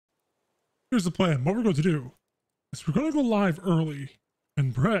here's the plan. What we're going to do is we're going to go live early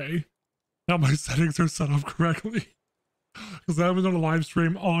and pray that my settings are set up correctly. Because I haven't done a live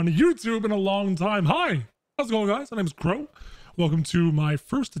stream on YouTube in a long time. Hi, how's it going, guys? My name is Crow. Welcome to my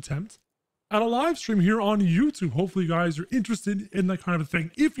first attempt at a live stream here on YouTube. Hopefully, you guys are interested in that kind of a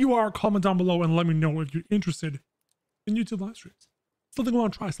thing. If you are, comment down below and let me know if you're interested in YouTube live streams. Something I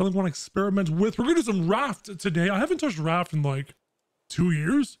want to try, something I want to experiment with. We're going to do some Raft today. I haven't touched Raft in like 2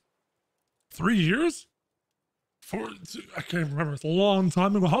 years, 3 years. I can't remember. It's a long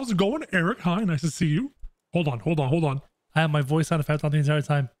time ago. How's it going, Eric? Hi, nice to see you. Hold on. I have my voice sound effect on the entire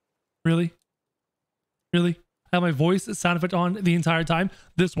time. Really? I have my voice sound effect on the entire time.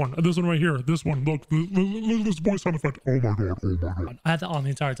 This one right here. This one. Look, this voice sound effect. Oh my god. I had that on the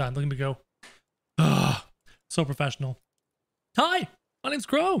entire time. Look at me go. So professional. Hi, my name's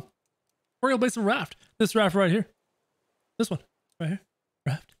Crow. We're gonna play some Raft. This Raft right here. This one right here.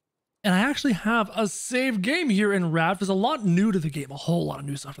 Raft. And I actually have a save game here in Raft. There's a lot new to the game. A whole lot of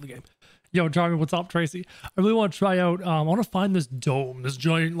new stuff for the game. Yo, Jarvis, what's up, Tracy? I really want to try out, I want to find this dome, this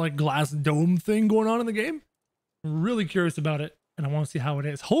giant like glass dome thing going on in the game. I'm really curious about it, and I want to see how it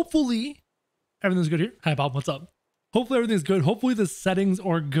is. Hopefully, everything's good here. Hi, Bob, what's up? Hopefully, everything's good. Hopefully, the settings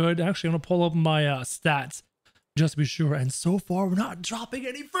are good. Actually, I'm going to pull up my stats just to be sure. And so far, we're not dropping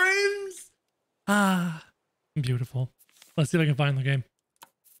any frames. Beautiful. Let's see if I can find the game.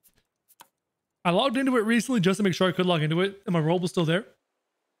 I logged into it recently just to make sure I could log into it, and my role was still there.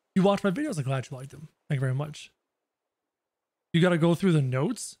 You watched my videos. I'm glad you liked them. Thank you very much. You got to go through the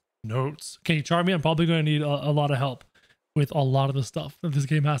notes. Can you charm me? I'm probably going to need a lot of help with a lot of the stuff that this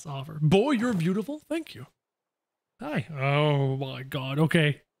game has to offer. Boy, you're beautiful. Thank you. Hi. Oh my God.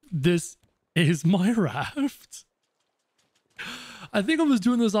 Okay. This is my Raft. I think I was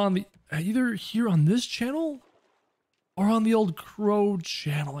doing this on the, either here on this channel or on the old Crow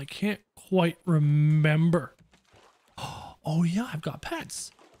channel. I can't quite remember. Oh yeah, I've got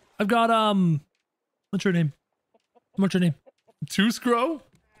pets. I've got, what's your name? Tooscrow?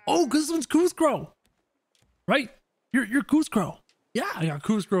 Oh, because this one's Kooscrow. Right? You're Kooscrow. Yeah, I got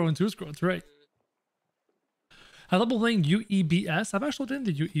Kooscrow and Tooscrow. That's right. I love playing UEBS. I've actually looked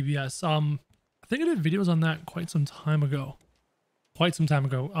into UEBS. I think I did videos on that quite some time ago.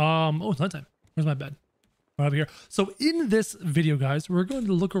 Oh, it's nighttime. Where's my bed? Right over here. So in this video, guys, we're going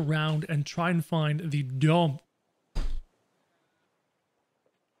to look around and try and find the dome.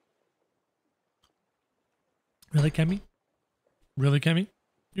 Really, Kemi?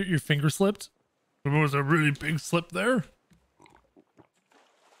 Your finger slipped? There was a really big slip there.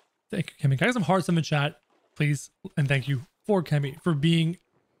 Thank you, Kemi. Can I get some hearts in the chat, please? And thank you for Kemi for being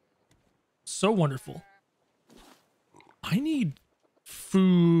so wonderful. I need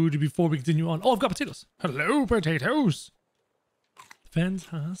food before we continue on. Oh, I've got potatoes. Hello, potatoes.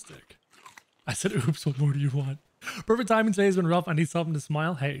 Fantastic. I said, oops, what more do you want? Perfect timing. Today's been rough. I need something to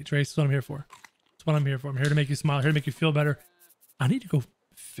smile. Hey, Trace, that's what I'm here for. That's what I'm here for. I'm here to make you smile, here to make you feel better. I need to go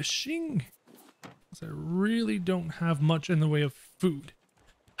fishing because I really don't have much in the way of food.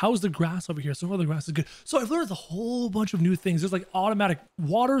 How's the grass over here? So far the grass is good. So I've learned a whole bunch of new things. There's like automatic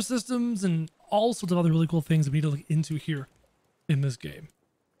water systems and all sorts of other really cool things that we need to look into here in this game.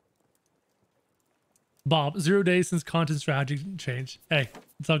 Bob, 0 days since content strategy change. Hey,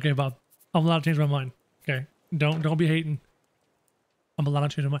 it's okay, Bob. I'm allowed to change my mind. Okay, don't be hating. I'm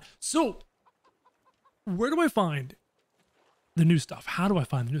allowed to change my mind. So where do I find the new stuff? How do I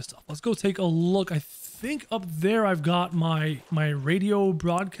find the new stuff? Let's go take a look. I think up there I've got my radio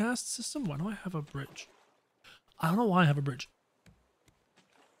broadcast system. Why do I have a bridge? I don't know why I have a bridge.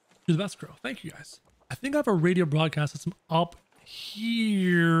 You're the best, Crow. Thank you, guys. I think I have a radio broadcast system up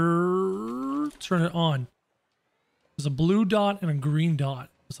here. Turn it on. There's a blue dot and a green dot.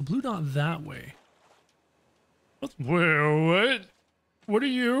 There's a blue dot that way. What? What are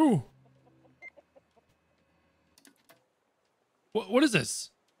you? What is this?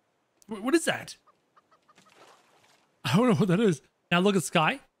 What is that? I don't know what that is. Now look at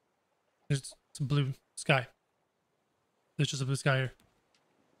sky. There's some blue sky. There's just a blue sky here.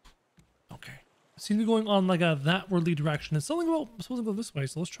 Okay. It seems to be going on like a thatwardly direction. It's something about supposed to go this way,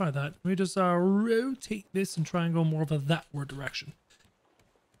 so let's try that. Let me just rotate this and try and go more of a thatward direction.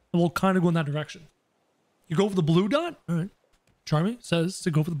 And we'll kind of go in that direction. You go for the blue dot? All right. Charmy says to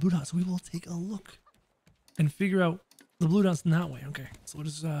go for the blue dot, so we will take a look and figure out the blue dot's in that way. Okay, so we'll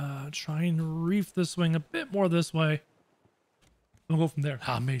just try and reef the swing a bit more this way. We'll go from there.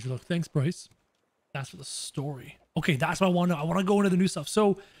 Major look. Thanks, Bryce. That's for the story. Okay, that's what I want to know. I want to go into the new stuff.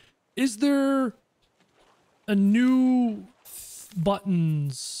 So, is there a new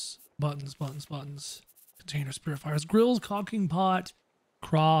buttons? Container, spirit fires, grills, cooking pot,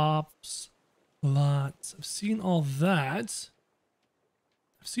 crops, Lots. I've seen all that.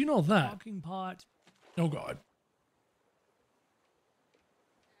 I've seen all that. Talking pot. Oh god.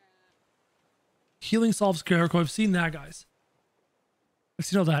 Healing solves scarecrow. I've seen that, guys. I've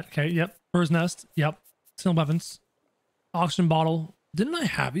seen all that. Okay, yep. Bird's nest. Yep. Seen weapons. Oxygen bottle. Didn't I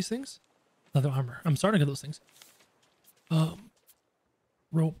have these things? Leather armor. I'm starting to get those things.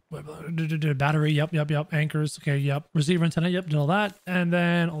 Rope. Battery. Yep. Anchors. Okay, yep. Receiver antenna. Yep. Did all that. And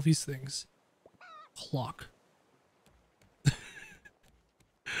then all these things. Clock.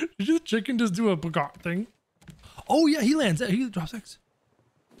 Did the chicken just do a peacock thing? Oh yeah, he lands. He drops eggs.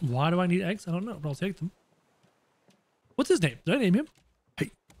 Why do I need eggs? I don't know, but I'll take them. What's his name? Did I name him?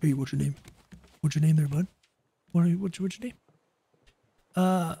 Hey, what's your name? What's your name there, bud? What's your name?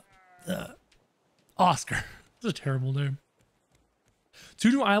 Oscar. That's a terrible name.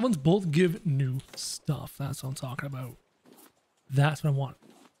 2 new islands both give new stuff. That's what I'm talking about. That's what I want.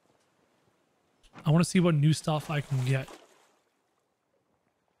 I want to see what new stuff I can get.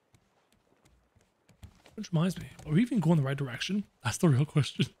 Which reminds me, are we even going the right direction? That's the real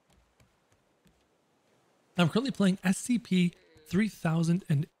question. I'm currently playing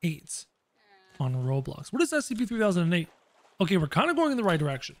SCP-3008 on Roblox. What is SCP-3008? Okay, we're kind of going in the right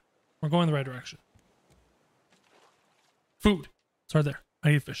direction. We're going in the right direction. Food. It's right there.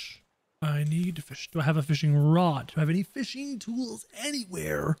 I need fish. I need fish. Do I have a fishing rod? Do I have any fishing tools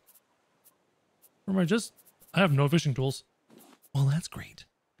anywhere? Or am I just... I have no fishing tools. Well, that's great.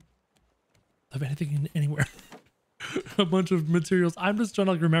 Of anything in anywhere. A bunch of materials. I'm just trying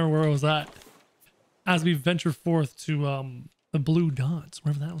to remember where I was at as we venture forth to the blue dots,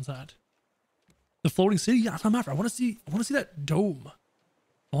 wherever that one's at. The floating city. Yeah, I'm after. I want to see that dome.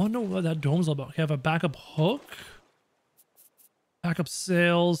 I want to know what that dome's all about. Okay, I have a backup hook, backup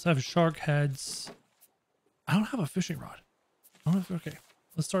sails. I have shark heads. I don't have a fishing rod. I don't have. Okay,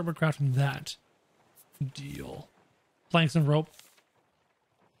 let's start by crafting that. Deal. Planks and rope.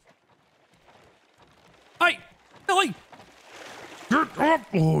 Hey! Billy! Get up!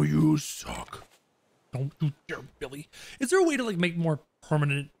 Oh, you suck. Don't you dare, Billy. Is there a way to like make more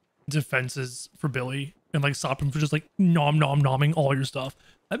permanent defenses for Billy and like stop him from just like nomming all your stuff?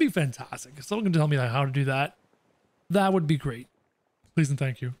 That'd be fantastic. If someone can tell me like, how to do that, that would be great. Please and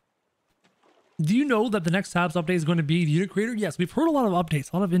thank you. Do you know that the next tabs update is going to be the unit creator? Yes, we've heard a lot of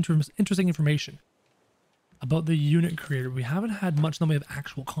updates, a lot of interesting information about the unit creator. We haven't had much in the way of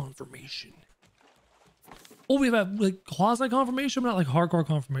actual confirmation. Oh, we have like quasi confirmation, but not like hardcore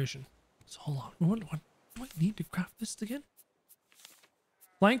confirmation. So hold on. What do I need to craft this again?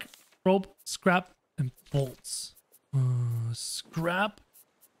 Plank, rope, scrap, and bolts. Scrap,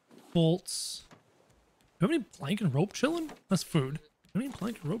 bolts. Do you have any plank and rope chilling? That's food. Do you have any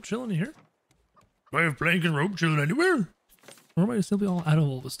plank and rope chilling in here? Do I have plank and rope chilling anywhere? Or am I simply all out of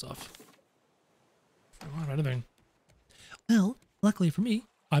all this stuff? I don't have anything. Well, luckily for me,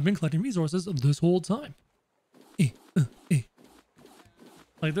 I've been collecting resources this whole time.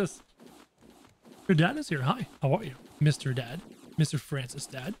 Like this. Your dad is here. Hi. How are you? Mr. Dad. Mr. Francis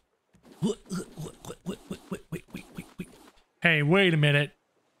Dad. Wait. Hey, wait a minute.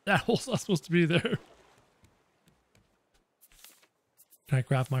 That hole's not supposed to be there. Can I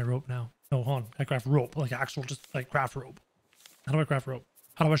craft my rope now? No, hold on. Can I craft rope? Like actual, just like craft rope. How do I craft rope?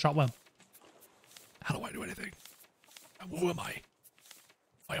 How do I shot web? How do I do anything? Who am I?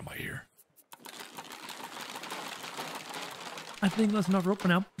 Why am I here? I think that's enough rope for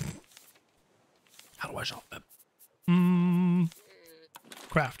now. How do I shop web?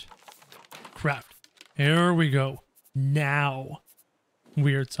 Craft. Craft. Here we go. Now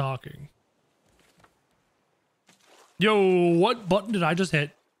we're talking. Yo, what button did I just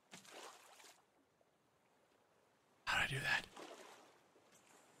hit? How did I do that?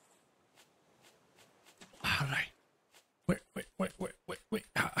 How did I? Wait.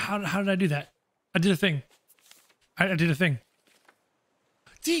 How did I do that? I did a thing. I did a thing.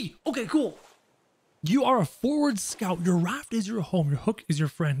 D. Okay, cool. You are a forward scout. Your raft is your home. Your hook is your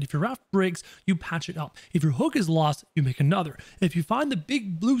friend. If your raft breaks, you patch it up. If your hook is lost, you make another. If you find the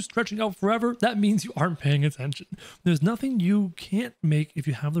big blue stretching out forever, that means you aren't paying attention. There's nothing you can't make if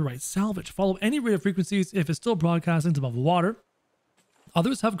you have the right salvage. Follow any radio frequencies if it's still broadcasting above water.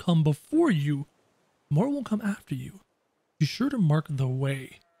 Others have come before you. More will come after you. Be sure to mark the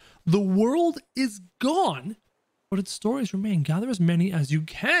way. The world is gone, but its stories remain. Gather as many as you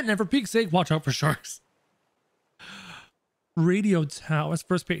can, and for peak's sake, watch out for sharks. Radio tower. That's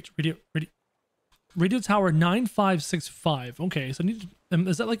first page. Radio tower 9565. Okay, so I need to,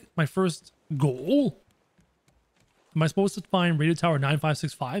 is that like my first goal? Am I supposed to find radio tower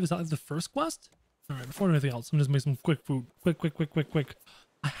 9565? Is that like the first quest? All right, before anything else, I'm just making some quick food. Quick.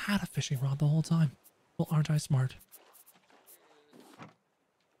 I had a fishing rod the whole time. Well, aren't I smart?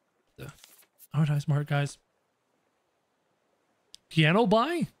 Aren't I smart, guys? Piano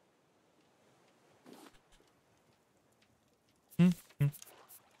buy?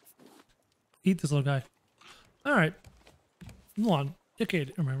 Eat this little guy. All right. Come on. Okay,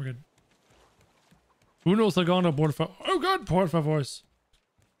 all right, we're good. Who knows like on a board for? Oh god, por favors.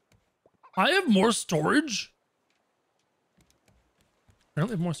 I have more storage. I don't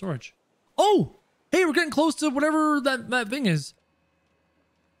have more storage. Oh, hey, we're getting close to whatever that thing is.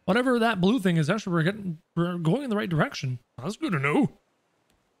 Whatever that blue thing is. Actually, we're going in the right direction. That's good to know.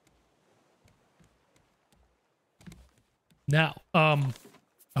 Now,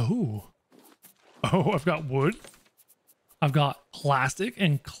 oh, I've got wood. I've got plastic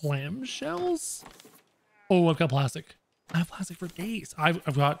and clamshells. Oh, I've got plastic. I have plastic for days.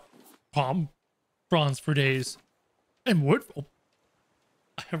 I've got palm bronze for days and wood. Oh,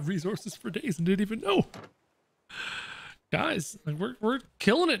 I have resources for days and didn't even know. Guys, like we're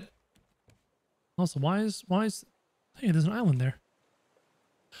killing it. Also, why is hey, there's an island there.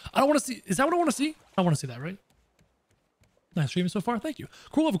 I don't want to see. Is that what I want to see? I want to see that, right? Nice stream so far. Thank you.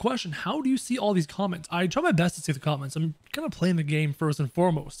 Cool. I have a question. How do you see all these comments? I try my best to see the comments. I'm kind of playing the game first and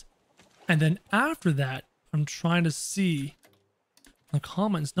foremost. And then after that, I'm trying to see the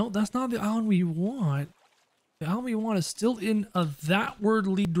comments. No, that's not the island we want. The island we want is still in a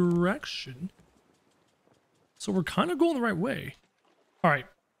that-wordly direction. So we're kind of going the right way. All right.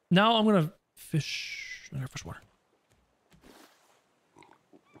 Now I'm going to fish. I'm going to fish water.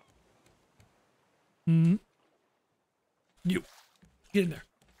 You get in there.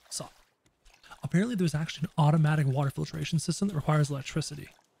 Stop. Apparently there's actually an automatic water filtration system that requires electricity.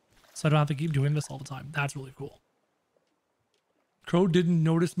 So I don't have to keep doing this all the time. That's really cool. Crow didn't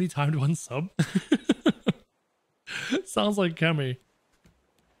notice me. Time to unsub. Sounds like Kemi.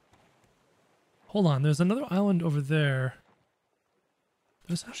 Hold on. There's another island over there.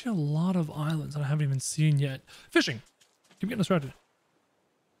 There's actually a lot of islands that I haven't even seen yet. Fishing. Keep getting distracted.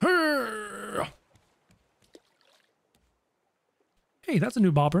 Hey, that's a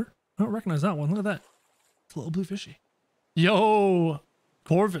new bobber. I don't recognize that one. Look at that. It's a little blue fishy. Yo,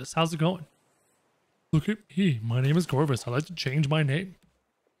 Corvus, how's it going? Look at me. My name is Corvus. I'd like to change my name.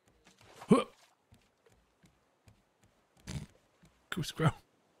 Huh. Goose grow.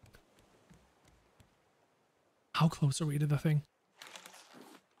 How close are we to the thing?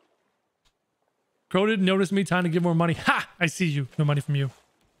 Crow didn't notice me. Time to give more money. Ha! I see you. No money from you.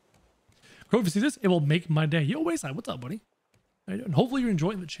 Crow, if you see this, it will make my day. Yo, Wayside, what's up, buddy? How you doing? Hopefully you're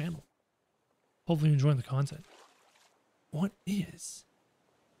enjoying the channel. Hopefully you're enjoying the content. What is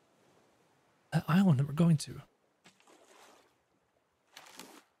that island that we're going to?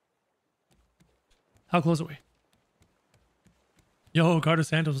 How close are we? Yo, Carter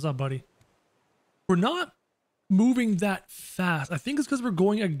Santos, what's up, buddy? We're not moving that fast. I think it's because we're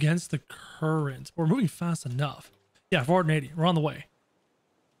going against the current. We're moving fast enough. Yeah, 480. We're on the way.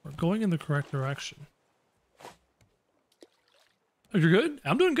 We're going in the correct direction. Oh, you're good?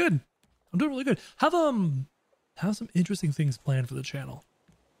 I'm doing good. I'm doing really good. Have some interesting things planned for the channel.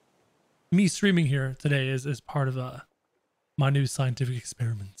 Me streaming here today is part of my new scientific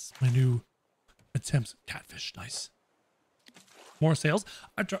experiments. My new attempts. Catfish, nice. More sales.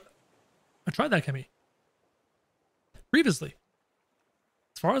 I tried that, Kemi. Previously.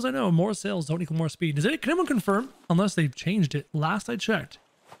 As far as I know, more sales don't equal more speed. Can anyone confirm? Unless they've changed it. Last I checked,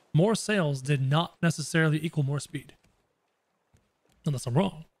 more sales did not necessarily equal more speed. Unless I'm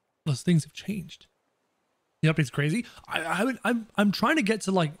wrong. Unless things have changed. The update's crazy. I'm trying to get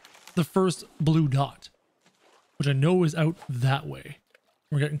to like the first blue dot, which I know is out that way.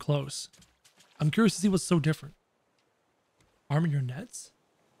 We're getting close. I'm curious to see what's so different. Armor your nets?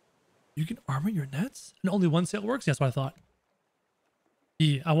 You can armor your nets? And only one sale works? Yeah, that's what I thought.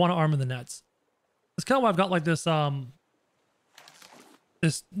 Yeah, I want to armor the nets. That's kind of why I've got like this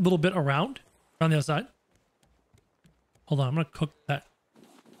this little bit around on the other side. Hold on, I'm gonna cook that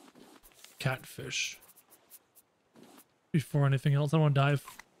catfish before anything else. I don't want to die of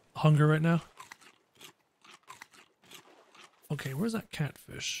hunger right now. Okay, where's that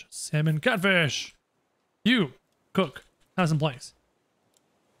catfish? Salmon, catfish! You, cook. Have some planks.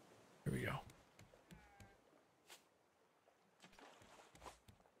 Here we go.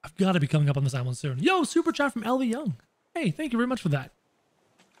 I've got to be coming up on this island soon. Yo, super chat from Ellie Young. Hey, thank you very much for that.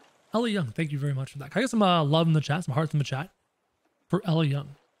 Ellie Young, thank you very much for that. Can I get some love in the chat, some hearts in the chat for Ellie Young?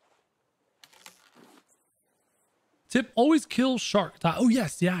 Tip, always kill shark. Oh,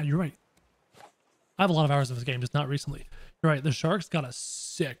 yes. Yeah, you're right. I have a lot of hours of this game, just not recently. You're right. The shark's got a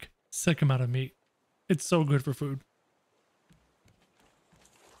sick amount of meat. It's so good for food.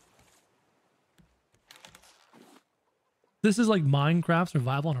 This is like Minecraft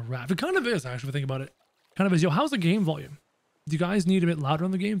survival on a raft. It kind of is, actually, if I think about it. Kind of is. Yo, how's the game volume? Do you guys need a bit louder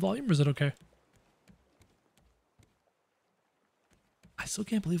on the game volume, or is it okay? I still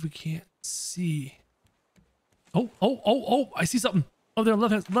can't believe we can't see. Oh, I see something. Oh, there,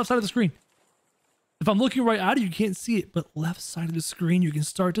 left side of the screen. If I'm looking right at it, you can't see it, but left side of the screen, you can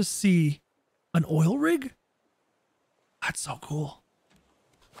start to see an oil rig. That's so cool.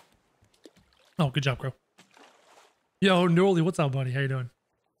 Oh, good job, Crow. Yo, Norley, what's up, buddy? How you doing?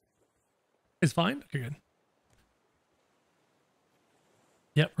 It's fine? Okay, good.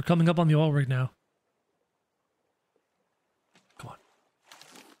 Yep, we're coming up on the oil rig now. Come on.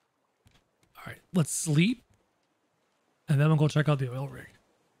 All right, let's sleep. And then we'll go check out the oil rig.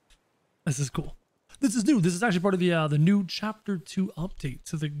 This is cool. This is new. This is actually part of the new Chapter 2 update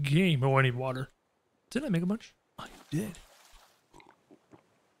to the game. Oh, I need water. Did I make a bunch? I did.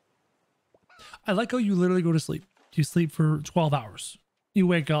 I like how you literally go to sleep. You sleep for 12 hours. You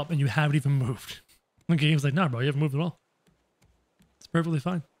wake up and you haven't even moved. The game's like, nah, bro, you haven't moved at all. It's perfectly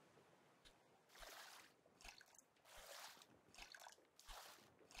fine.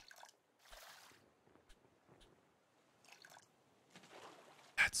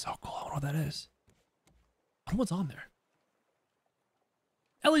 That's so cool. I wonder what that is. I wonder what's on there.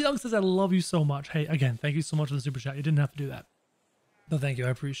 Ellie Young says, I love you so much. Hey, again, thank you so much for the super chat. You didn't have to do that. But thank you. I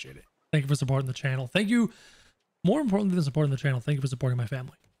appreciate it. Thank you for supporting the channel. Thank you. More importantly than supporting the channel, thank you for supporting my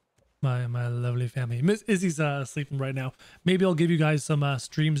family. My lovely family. Miss Izzy's sleeping right now. Maybe I'll give you guys some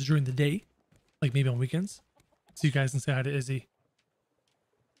streams during the day. Like maybe on weekends. So you guys can say hi to Izzy.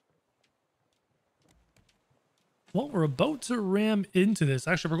 Well, we're about to ram into this.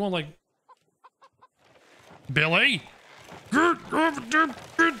 Actually, we're going like... Billy! Get over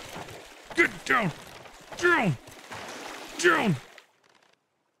there! Get down! Down!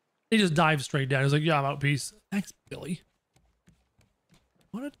 He just dives straight down. He's like, yeah, I'm out. Peace. Thanks, Billy.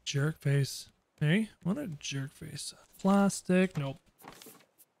 What a jerk face. Hey, what a jerk face. Plastic. Nope.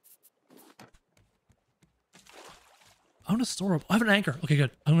 I'm gonna store up. I have an anchor. Okay,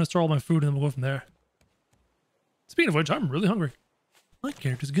 good. I'm gonna store all my food and then we'll go from there. Speaking of which, I'm really hungry. My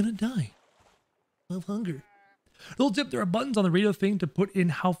character's gonna die of hunger. Little tip, there are buttons on the radio thing to put in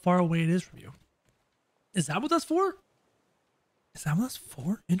how far away it is from you. Is that what that's for? Is that what that's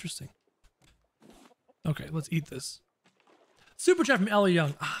for? Interesting. Okay, let's eat this. Super chat from Ellie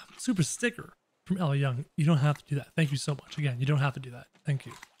Young. Super sticker from Ellie Young. You don't have to do that. Thank you so much. Again, you don't have to do that. Thank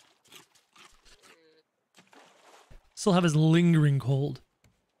you. Still have his lingering cold.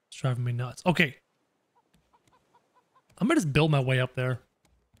 It's driving me nuts. Okay. I'm gonna just build my way up there.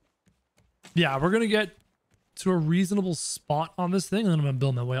 Yeah, we're gonna get to a reasonable spot on this thing, and then I'm gonna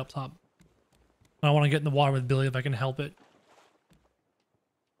build my way up top. I want to get in the water with Billy if I can help it.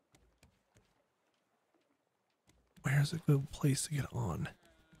 Where's a good place to get on?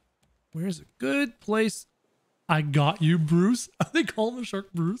 Where's a good place? I got you, Bruce. They call him the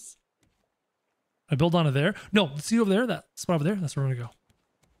shark, Bruce. I build onto there. No, see over there? That spot over there? That's where I'm gonna go.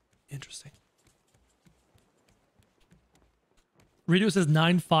 Interesting. Radio says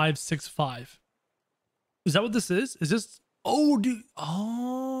 9565. Is that what this is? Is this... Oh, dude.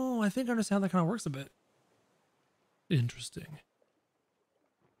 Oh, I think I understand how that kind of works a bit. Interesting.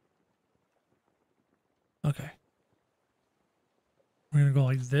 Okay. We're going to go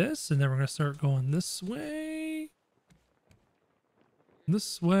like this, and then we're going to start going this way.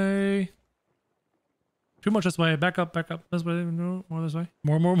 This way. Too much this way. Back up, back up. This way. No, more this way.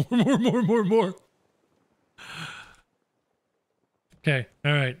 More. Okay.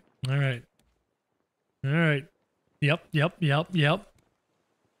 All right. All right. All right. Yep.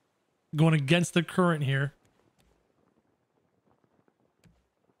 Going against the current here.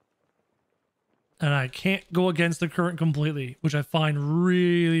 And I can't go against the current completely, which I find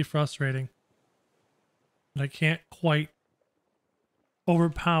really frustrating. And I can't quite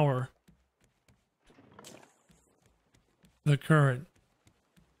overpower the current.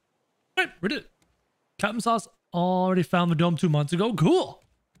 All right, we did it. Captain Sauce already found the dome 2 months ago. Cool.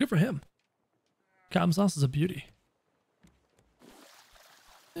 Good for him. Captain Sauce is a beauty.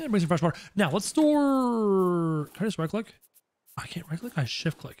 And bring some fresh water. Now, let's store... Can I just right click? I can't right click. I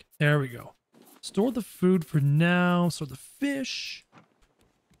shift click. There we go. Store the food for now. Store the fish.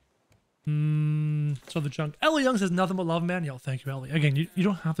 Store the junk. Ellie Young says nothing but love, man. Yo, thank you, Ellie. Again, you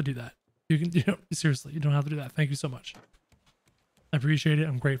don't have to do that. Seriously, you don't have to do that. Thank you so much. I appreciate it.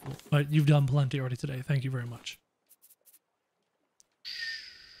 I'm grateful. But you've done plenty already today. Thank you very much.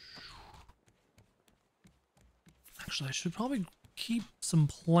 Actually, I should probably keep some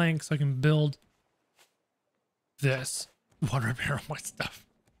planks so I can build this. Want to repair all my stuff.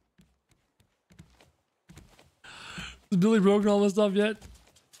 Is Billy broken all this stuff yet?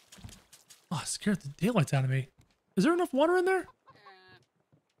 Oh, it scared the daylights out of me. Is there enough water in there?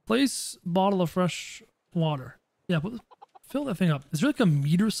 Place bottle of fresh water. Yeah, fill that thing up. Is there like a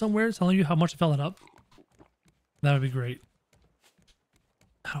meter somewhere telling you how much to fill it up? That would be great.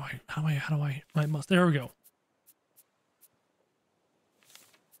 How do I? I must. There we go.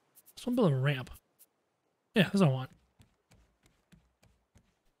 Just want to build a ramp. Yeah, that's what I want.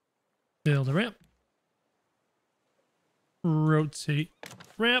 Build a ramp. Rotate.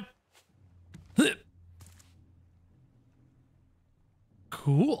 Ramp.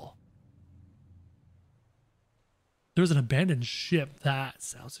 Cool. There's an abandoned ship. That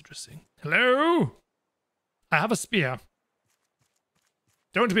sounds interesting. Hello? I have a spear.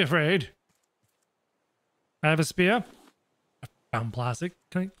 Don't be afraid. I have a spear. I found plastic.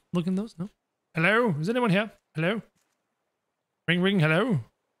 Can I look in those? No? Hello? Is anyone here? Hello? Ring, ring, hello?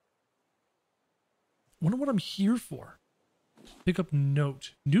 Wonder what I'm here for. Pick up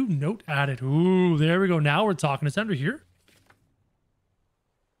note. New note added. Ooh, there we go. Now we're talking. It's under here.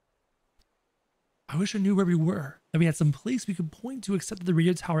 I wish I knew where we were. That we had some place we could point to except the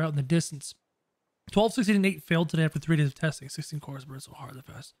radio tower out in the distance. 12, 16, and 8 failed today after 3 days of testing. 16 cores burned so hard that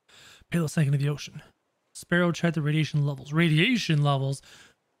fast. Payload sank into the ocean. Sparrow checked the radiation levels. Radiation levels?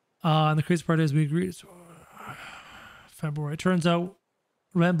 And the crazy part is we agreed. It's February. It turns out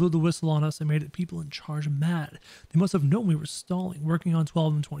Ram blew the whistle on us and made it people in charge mad. They must have known we were stalling, working on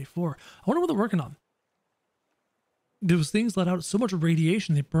 12 and 24. I wonder what they're working on. Those things let out so much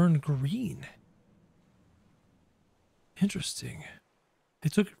radiation they burned green. Interesting. They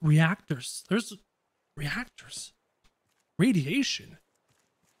took reactors. There's reactors. Radiation.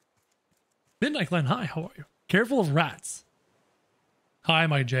 Midnight Glen, hi, how are you? Careful of rats. Hi,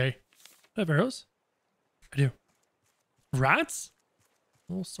 my J. I have arrows? I do. Rats?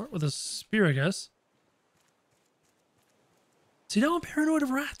 We'll start with a spear, I guess. See, now I'm paranoid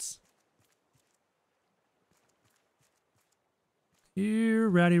of rats. Here,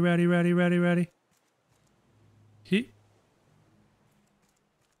 ratty, ratty, ratty, ratty, ratty. He.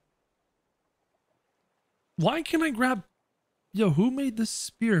 Why can't I grab... Yo, who made this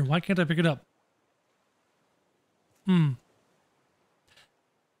spear? Why can't I pick it up?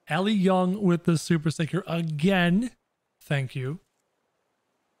 Ellie Young with the super sticker again. Thank you.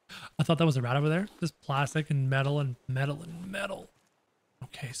 I thought that was a rat over there. Just plastic and metal and metal and metal.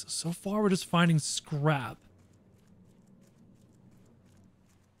 Okay, so far we're just finding scrap.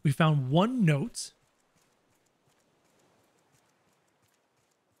 We found one note.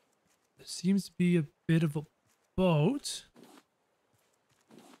 There seems to be a bit of a boat.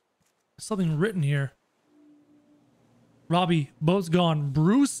 Something written here. Robbie, boat's gone.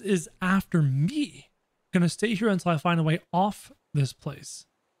 Bruce is after me. Gonna stay here until I find a way off this place.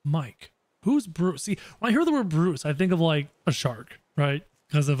 Mike. Who's Bruce? See, when I hear the word Bruce, I think of like a shark, right?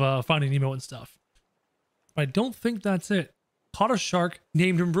 Because of Finding Nemo and stuff. But I don't think that's it. Caught a shark,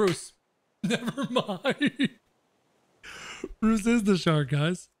 named him Bruce. Never mind. Bruce is the shark,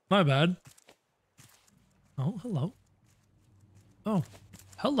 guys. My bad. Oh, hello. Oh,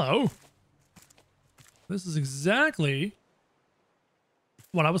 hello. This is exactly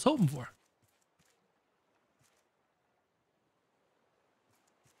what I was hoping for.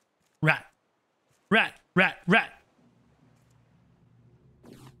 Rat. Rat, rat, rat.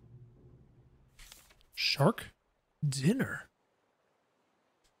 Shark dinner.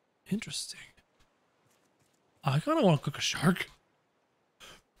 Interesting. I kind of want to cook a shark.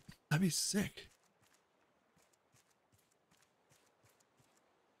 That'd be sick.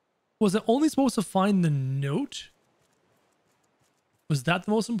 Was it only supposed to find the note? Was that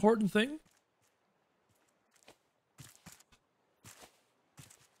the most important thing?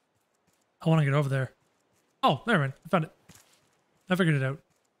 I want to get over there. Oh, never mind. I found it. I figured it out.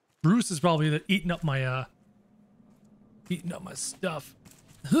 Bruce is probably eating up my stuff.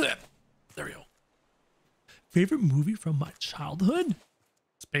 There we go. Favorite movie from my childhood?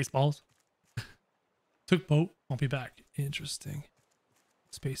 Spaceballs. Took boat, won't be back. Interesting.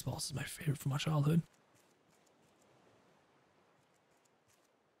 Spaceballs is my favorite from my childhood.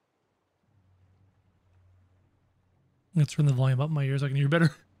 I'm gonna turn the volume up in my ears so I can hear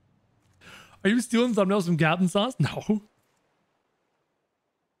better. Are you stealing thumbnails from Captain Sauce? No.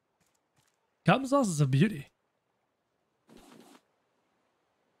 Captain Sauce is a beauty.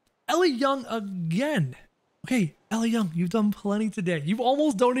 Ellie Young again. Okay, Ellie Young, you've done plenty today. You've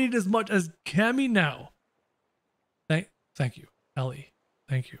almost donated as much as Cammy now. Thank you, Ellie.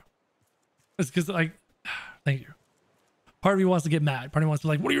 Thank you. It's because, like, thank you. Part of me wants to get mad. Part of me wants to be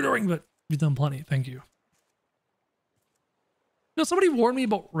like, what are you doing? But you've done plenty. Thank you. No, somebody warned me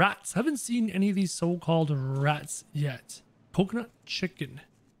about rats. Haven't seen any of these so-called rats yet. Coconut chicken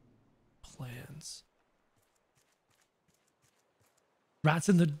plans. Rats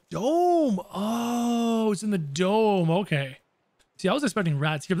in the dome. Oh, it's in the dome. Okay. See, I was expecting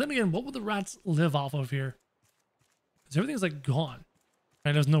rats here. But then again, what would the rats live off of here? Because everything's like gone.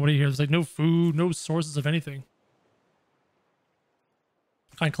 And there's nobody here. There's like no food, no sources of anything.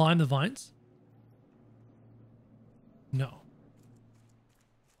 Can I climb the vines? No.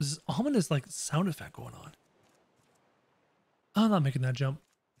 This is ominous like sound effect going on. I'm not making that jump.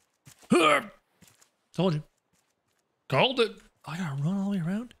 Told you. Called it. I gotta run all the way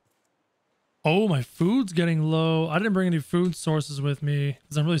around. Oh, my food's getting low. I didn't bring any food sources with me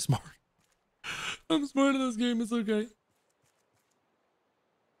because I'm really smart. I'm smart in this game. It's okay.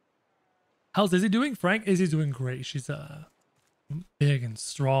 How's Izzy doing? Frank, Izzy's doing great. She's big and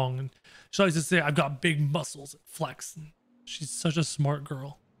strong, and she likes to say, "I've got big muscles and flex." And she's such a smart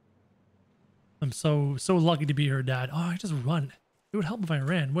girl. I'm so lucky to be her dad. Oh, I just run. It would help if I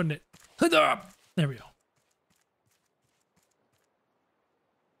ran, wouldn't it? There we go.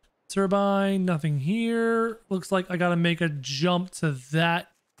 Turbine, nothing here. Looks like I gotta make a jump to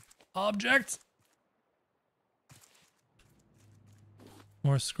that object.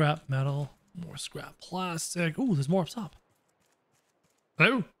 More scrap metal, more scrap plastic. Ooh, there's more up top.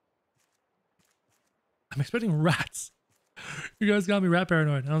 Hello? I'm expecting rats. You guys got me rat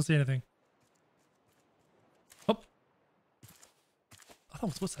paranoid. I don't see anything. Oh. I thought it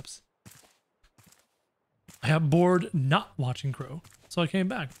was footsteps. I got bored not watching Crow, so I came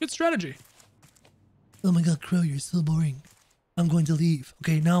back. Good strategy. Oh my god, Crow, you're so boring. I'm going to leave.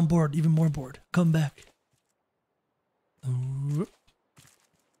 Okay, now I'm bored, even more bored. Come back.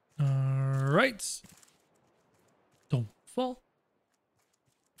 Alright. Don't fall.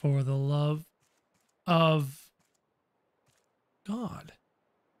 For the love of God.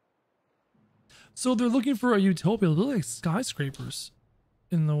 So they're looking for a utopia. They look like skyscrapers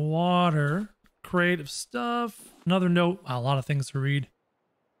in the water. Creative stuff. Another note. Wow, a lot of things to read.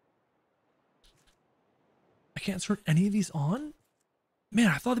 I can't turn any of these on? Man,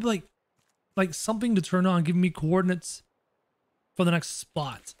 I thought they'd be like something to turn on, giving me coordinates for the next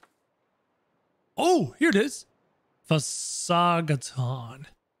spot. Oh, here it is. Fasagaton.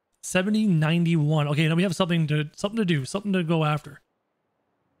 7091. Okay, now we have something to do, something to go after.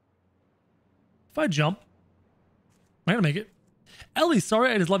 If I jump, am I gonna make it? Ellie,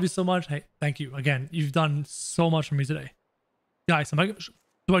 sorry, I just love you so much. Hey, thank you. Again, you've done so much for me today. Guys,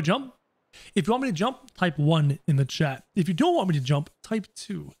 do I jump? If you want me to jump, type 1 in the chat. If you don't want me to jump, type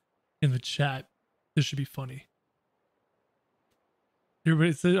 2 in the chat. This should be funny.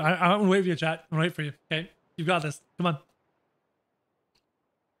 Everybody, I'm gonna wait for you, chat. I'm gonna wait for you. Okay, you've got this. Come on.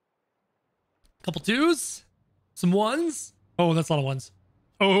 Couple 2s, some 1s. Oh, that's a lot of 1s.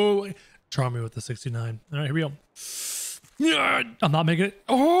 Oh, charm me with the 69. All right, here we go. I'm not making it.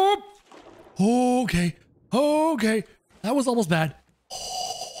 Oh, okay. Okay. That was almost bad.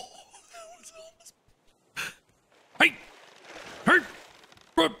 Oh, that was almost... Hey!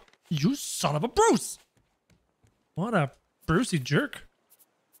 You son of a Bruce! What a Brucey jerk.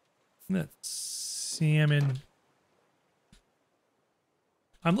 That salmon.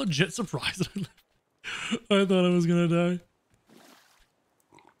 I'm legit surprised. I thought I was gonna die.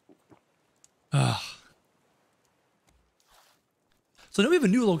 So now we have a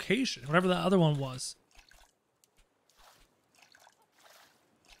new location, whatever that other one was.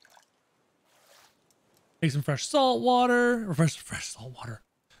 Make some fresh salt water. Or fresh salt water.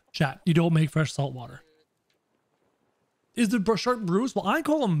 Chat, you don't make fresh salt water. Is the shark Bruce? Well, I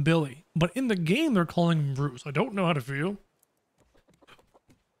call him Billy, but in the game they're calling him Bruce. I don't know how to feel.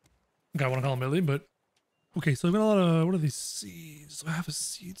 Okay, I want to call him Billy, but okay. So I've got a lot of, what are these seeds? Do I have a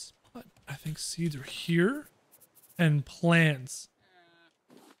seed spot? I think seeds are here, and plants.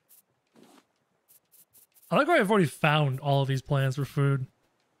 I like how I've already found all of these plants for food.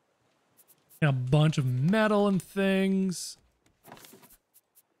 Got a bunch of metal and things.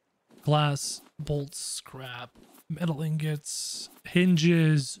 Glass, bolts, scrap, metal ingots,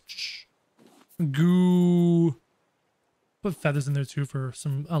 hinges, goo. Put feathers in there too for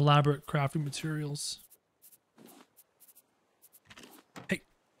some elaborate crafting materials. Hey,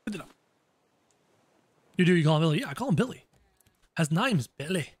 put it up. You call him Billy? Yeah, I call him Billy. His name's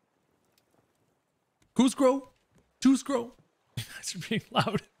Billy. Who's grow? Two's grow. It's being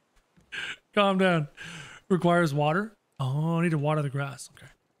loud. Calm down. Requires water. Oh, I need to water the grass.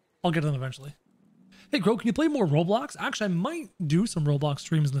 Okay. I'll get them eventually. Hey, Crow, can you play more Roblox? Actually, I might do some Roblox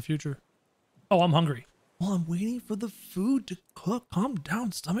streams in the future. Oh, I'm hungry. Well, I'm waiting for the food to cook. Calm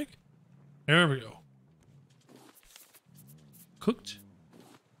down, stomach. There we go. Cooked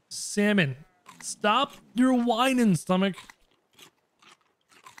salmon. Stop your whining, stomach.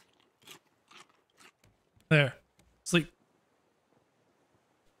 There. Sleep.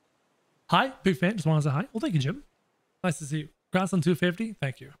 Hi, big fan. Just want to say hi. Well, thank you, Jim. Nice to see you. Congrats on 250.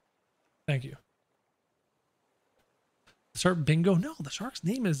 Thank you. Thank you. Shark bingo? No, the shark's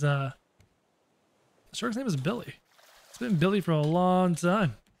name is Billy. It's been Billy for a long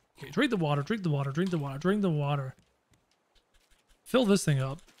time. Okay, drink the water, drink the water, drink the water, drink the water. Fill this thing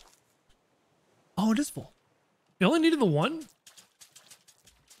up. Oh, it is full. You only needed the one?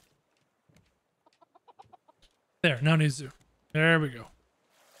 There, now it needs to. There we go.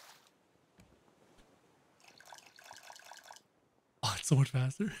 Oh, it's so much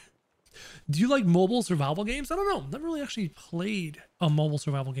faster. Do you like mobile survival games? I don't know. Never really actually played a mobile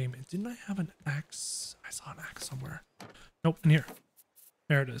survival game. Didn't I have an axe? I saw an axe somewhere. Nope, in here.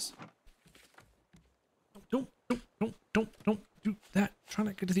 There it is. Don't do that. Trying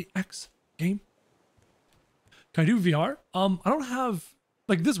to get to the X game. Can I do VR? I don't have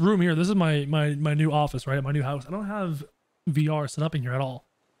like this room here. This is my new office, right? My new house. I don't have VR set up in here at all.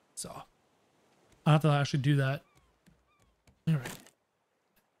 So I have to actually do that. All right.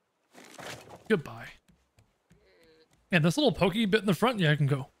 Goodbye. And this little pokey bit in the front, yeah, I can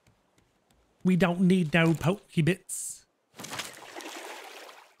go. We don't need no pokey bits.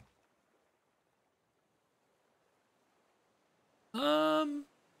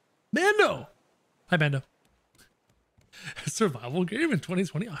 Mando. Hi, Mando. Survival game in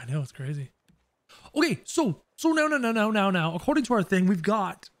 2020. I know, it's crazy. Okay, so now. According to our thing, we've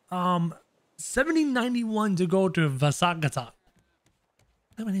got 7091 to go to Vasagatan.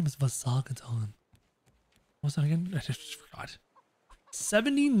 My name is Vasagatan. What's that again? I just forgot.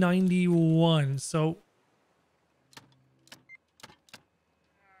 7091. So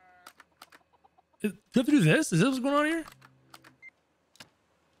do you have to do this? Is this what's going on here?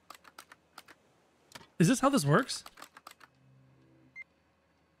 Is this how this works?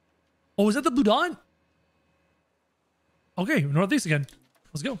 Oh, is that the Blue Dawn? Okay, northeast again.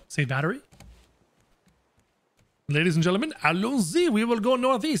 Let's go. Save battery. Ladies and gentlemen, allons-y. We will go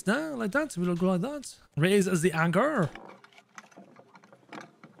northeast, huh? Like that. We will go like that. Raise as the anchor.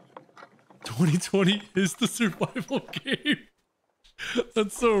 2020 is the survival game.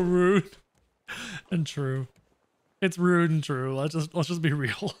 That's so rude and true. It's rude and true. Let's just be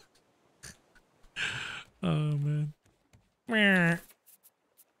real. Oh man.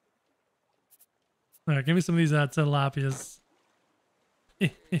 All right, give me some of these tilapias.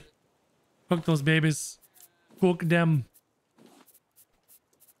 Cook those babies. Cook them.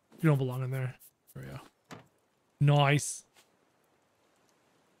 You don't belong in there. There we go. Nice.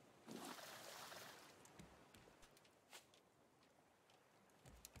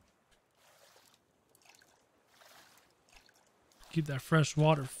 Keep that fresh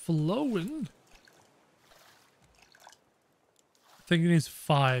water flowing. I think it needs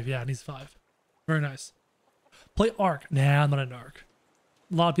 5. Yeah, it needs 5. Very nice. Play Ark. Nah, I'm not into Ark.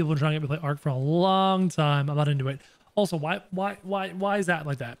 A lot of people have been trying to get me to play Ark for a long time. I'm not into it. Also, why is that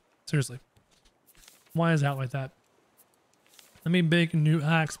like that? Seriously. Why is that like that? Let me make a new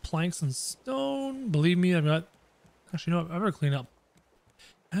axe, planks, and stone. Believe me, I've got... Actually, no, I better clean up.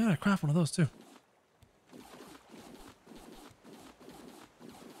 Ah, craft one of those too.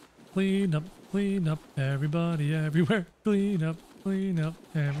 Clean up, everybody, everywhere. Clean up,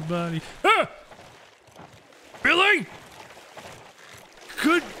 everybody. Ah! Billy!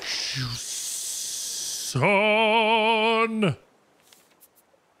 Good you, son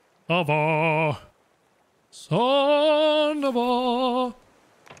of a...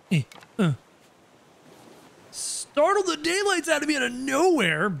 Startled the daylights out of me out of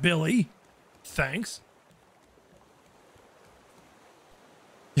nowhere, Billy. Thanks.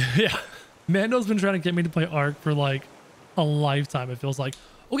 Yeah, Mando's been trying to get me to play Ark for like a lifetime, it feels like.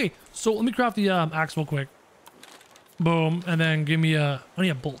 Okay, so let me craft the axe real quick. Boom, and then give me a... I need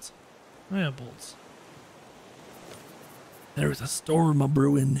a bolt. I need a bolt. There's a storm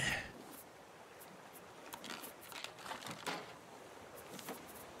a-brewing.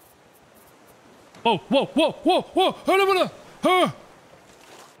 Whoa, whoa, whoa, whoa, whoa!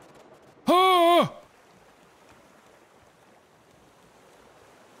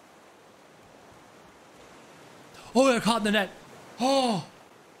 Oh, I got caught in the net. Oh.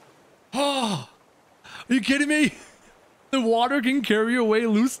 Are you kidding me? The water can carry away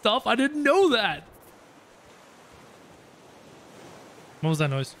loose stuff? I didn't know that. What was that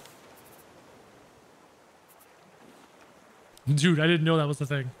noise? Dude, I didn't know that was the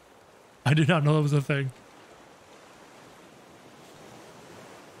thing. I did not know that was a thing.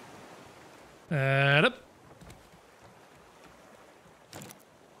 And up.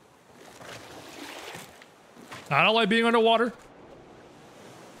 I don't like being underwater.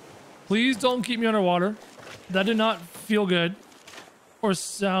 Please don't keep me underwater. That did not feel good or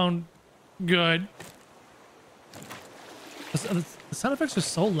sound good. The sound effects are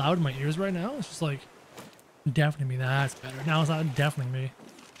so loud in my ears right now. It's just like deafening me. That's better. Now it's not deafening me.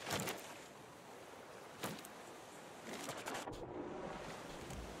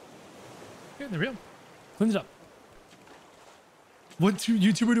 Okay, there we go. Cleans it up. What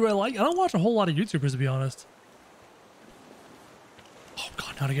YouTuber do I like? I don't watch a whole lot of YouTubers, to be honest. Oh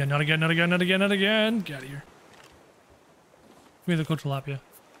god, not again, not again, not again, not again, not again. Get out of here. Give me the coach tilapia.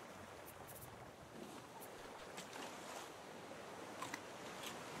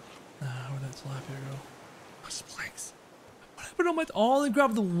 Where'd that tilapia go? Where's the planks? What happened on my... Oh, they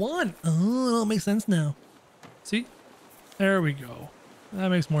grabbed the one. Oh, it all makes sense now. See? There we go. That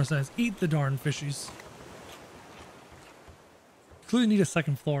makes more sense. Eat the darn fishies. Clearly need a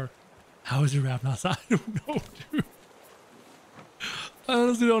second floor. How is your raft not I don't know, dude. I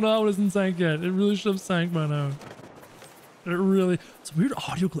honestly don't know how it isn't sank yet. It really should have sank by now. It really... It's weird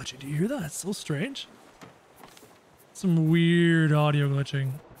audio glitching. Do you hear that? It's so strange. Some weird audio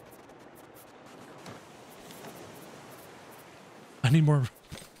glitching. I need more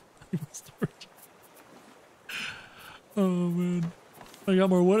storage. Oh, man. I got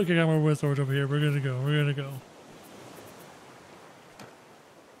more wood. Okay, I got more wood storage over here. We're gonna go. We're gonna go.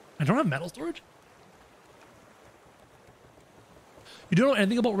 I don't have metal storage? You don't know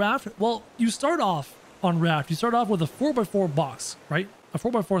anything about Raft? Well, you start off on Raft. You start off with a 4x4 box, right? A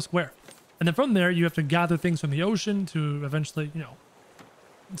 4x4 square. And then from there, you have to gather things from the ocean to eventually, you know,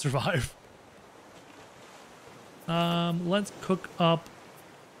 survive. Let's cook up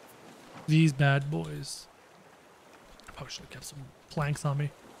these bad boys. I probably should have kept some planks on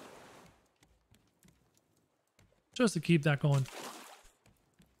me. Just to keep that going.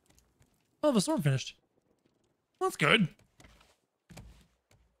 Oh, the storm finished. Well, that's good.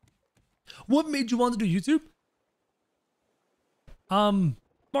 What made you want to do YouTube?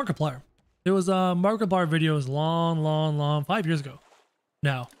 Markiplier. It was Markiplier videos long 5 years ago.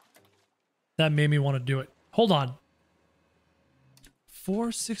 Now, that made me want to do it. Hold on.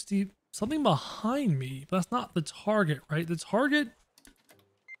 460, something behind me, but that's not the target, right? The target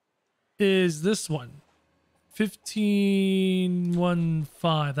is this one.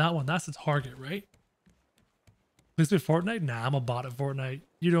 1515, that one. That's the target, right? Please play Fortnite? Nah, I'm a bot at Fortnite.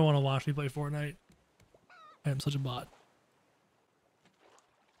 You don't want to watch me play Fortnite. I am such a bot.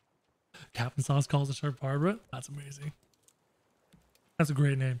 Captain Sauce calls a shark Barbara. That's amazing. That's a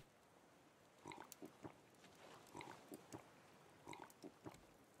great name.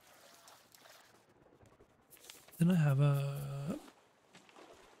 Then I have a...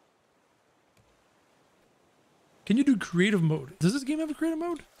 Can you do creative mode? Does this game have a creative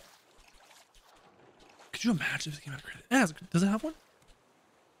mode? Could you imagine if this game had a creative... Does it have one?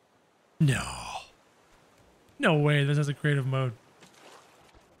 No. No way this has a creative mode.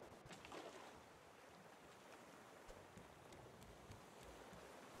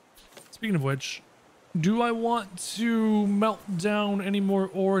 Speaking of which, do I want to melt down any more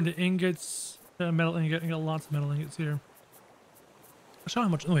ore into ingots? Metal ingot. I got lots of metal ingots here. I saw how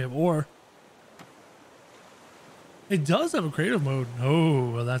much. Oh, we have ore. It does have a creative mode. Oh,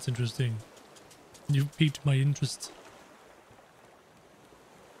 well, that's interesting. You piqued my interest.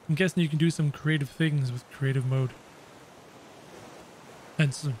 I'm guessing you can do some creative things with creative mode.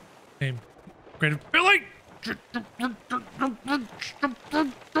 Hence the name. Creative Billy!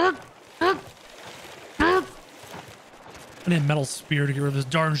 I need a metal spear to get rid of this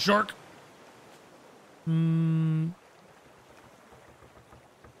darn shark.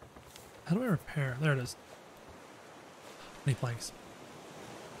 How do I repair? There it is. Any planks?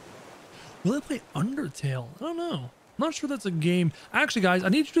 Will I play Undertale? I don't know. I'm not sure that's a game. Actually, guys, I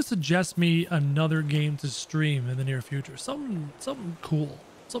need you to suggest me another game to stream in the near future. Something cool.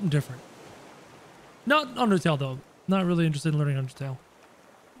 Something different. Not Undertale, though. Not really interested in learning Undertale.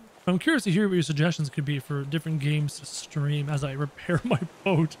 I'm curious to hear what your suggestions could be for different games to stream as I repair my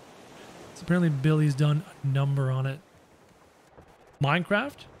boat. So apparently Billy's done a number on it.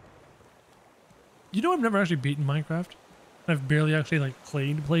 Minecraft? You know I've never actually beaten Minecraft. I've barely actually like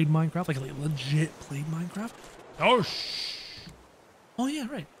played Minecraft, like legit played Minecraft. Oh oh yeah,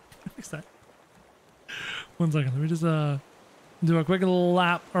 right. I fixed that. 1 second, let me just do a quick little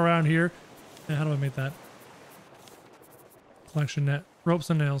lap around here. Yeah, how do I make that? Collection net, ropes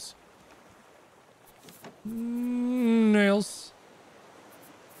and nails. Nails.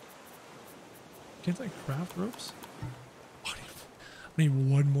 Can't I craft ropes? Oh, I need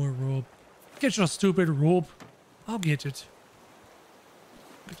one more rope. Get your stupid rope. I'll get it.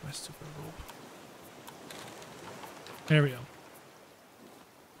 Get my stupid rope. There we go.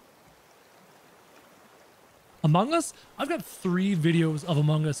 Among Us? I've got 3 videos of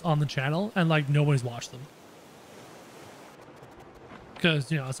Among Us on the channel and like nobody's watched them.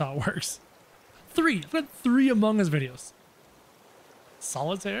 Because, you know, that's how it works. 3. I've got 3 Among Us videos.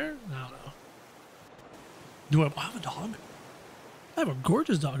 Solitaire? I don't know. Do I have a dog? I have a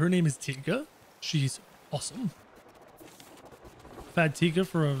gorgeous dog. Her name is Tika. She's awesome. I've had Tika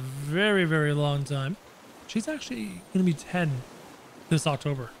for a very, very long time. She's actually going to be 10 this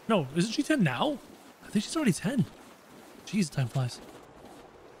October. No, isn't she 10 now? I think she's already 10. Jeez, time flies.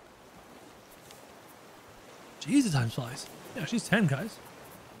 Jeez, time flies. Yeah, she's 10, guys.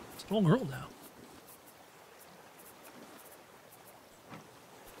 She's an old girl now.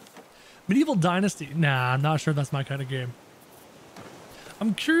 Medieval Dynasty? Nah, I'm not sure that's my kind of game.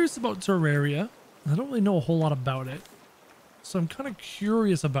 I'm curious about Terraria. I don't really know a whole lot about it. So I'm kind of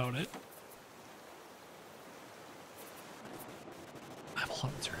curious about it. I have a lot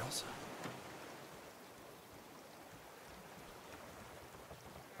of materials.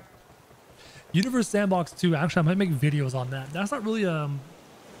 Universe Sandbox 2. Actually, I might make videos on that. That's not really a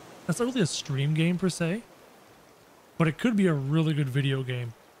stream game per se, but it could be a really good video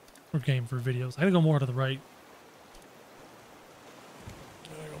game or game for videos. I gotta go more to the right. I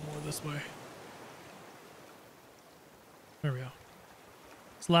gotta go more this way. There we go.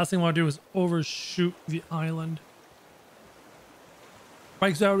 So the last thing I want to do is overshoot the island. Right,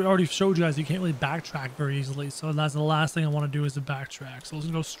 because I already showed you guys you can't really backtrack very easily. So that's the last thing I want to do is to backtrack. So let's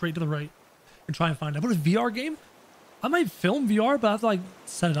go straight to the right and try and find out. But a VR game? I might film VR, but I have to like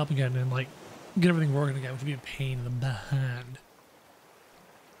set it up again and like get everything working again, which would be a pain in the behind.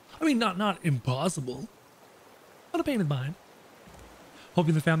 I mean, not impossible, but a pain in the behind. Hope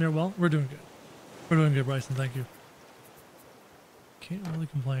you and the family are well. We're doing good. We're doing good, Bryson. Thank you. Can't really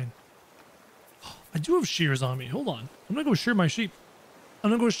complain. I do have shears on me. Hold on. I'm gonna go shear my sheep. I'm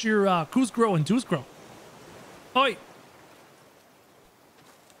gonna go shear Kuzgrow and Tuzgrow. Oi!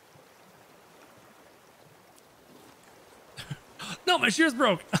 No, my shears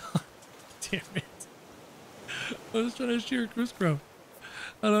broke. Damn it. I was trying to shear Kuzgrow.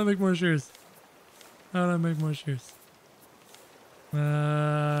 How do I make more shears? How do I make more shears?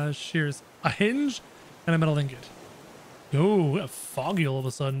 Shears. A hinge and a metal ingot. Oh, got foggy all of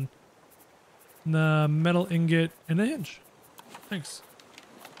a sudden. The metal ingot and a hinge. Thanks.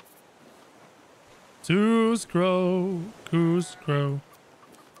 Kuzgrow.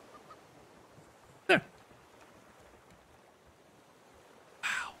 There.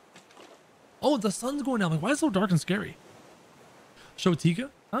 Wow. Oh, the sun's going down. Like, why is it so dark and scary? Show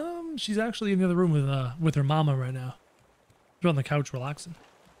Tika? She's actually in the other room with her mama right now. She's on the couch relaxing,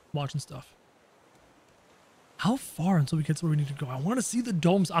 watching stuff. How far until we get to where we need to go? I want to see the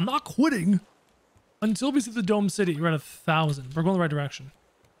domes. I'm not quitting until we see the dome city. We're at 1,000. We're going the right direction.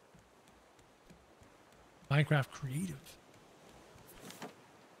 Minecraft creative.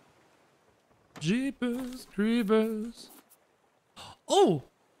 Jeepers creepers. Oh!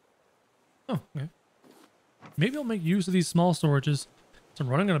 Oh, okay. Maybe I'll make use of these small storages. So I'm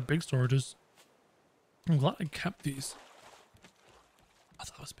running out of big storages. I'm glad I kept these. I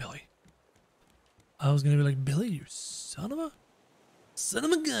thought it was Billy. I was gonna be like, Billy, you son of a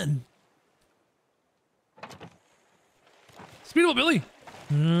gun. Speed up, Billy.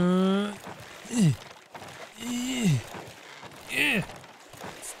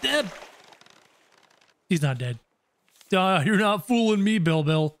 Step. He's not dead. You're not fooling me,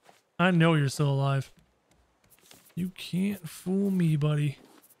 Bill. I know you're still alive. You can't fool me, buddy.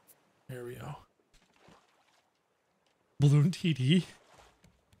 There we go. Balloon TD.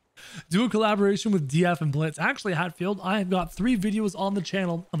 Do a collaboration with DF and Blitz. Actually, Hatfield, I have got 3 videos on the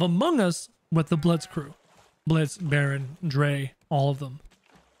channel of Among Us with the Blitz crew. Blitz, Baron, Dre, all of them.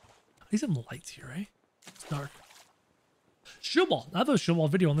 I need some lights here, eh? It's dark. Showball. I have a Showball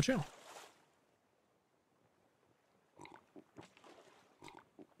video on the channel.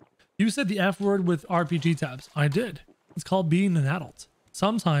 You said the F word with RPG tabs. I did. It's called being an adult.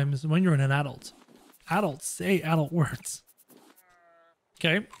 Sometimes when you're an adult, adults say adult words.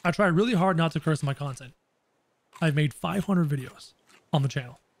 Okay? I try really hard not to curse in my content. I've made 500 videos on the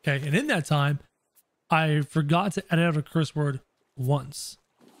channel. Okay? And in that time, I forgot to edit out a curse word once.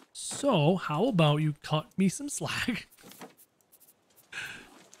 So how about you cut me some slack?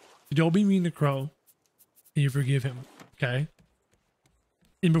 You don't be mean to Crow. And you forgive him. Okay?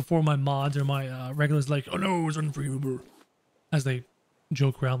 And before my mods or my regulars like, oh no, it's unforgivable. As they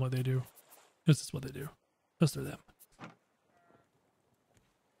joke around what they do. Because that's what they do. Because they're them.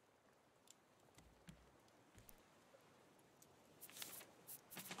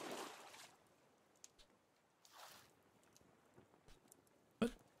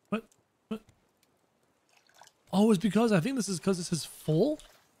 Oh, it's because I think this is because this is full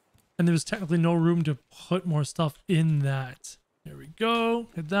and there's technically no room to put more stuff in that. There we go.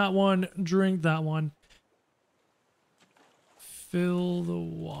 Hit that one. Drink that one. Fill the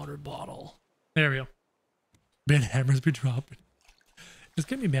water bottle. There we go. Man, hammers be dropping. Just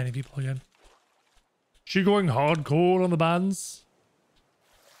get me banning people again. She going hardcore on the bans.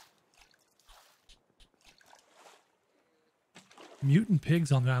 Mutant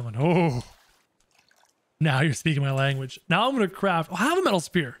pigs on the island. Oh. Now you're speaking my language. Now I'm going to craft. Oh, I have a metal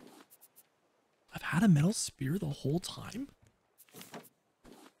spear. I've had a metal spear the whole time.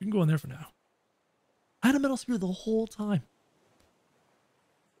 You can go in there for now. I had a metal spear the whole time.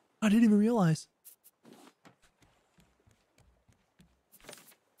 I didn't even realize.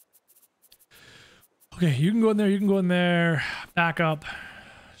 Okay, you can go in there. You can go in there. Back up.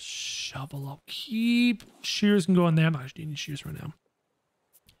 Shovel up. Keep. Shears can go in there. I'm actually needing shears right now.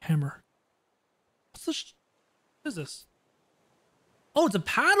 Hammer. What's this? What is this? Oh, it's a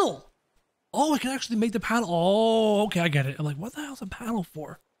paddle. Oh, I can actually make the paddle. Oh, okay, I get it. I'm like, what the hell's a paddle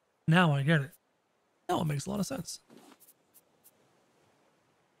for? Now I get it. Now it makes a lot of sense.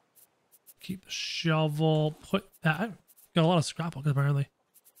 Keep the shovel. Put that. I've got a lot of scrapbook apparently.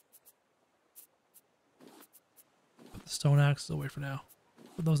 Put the stone axe away for now.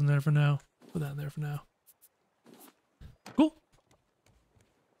 Put those in there for now. Put that in there for now. Cool.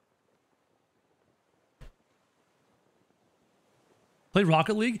 Played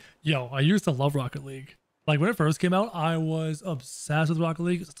Rocket League? Yo, I used to love Rocket League. Like when it first came out, I was obsessed with Rocket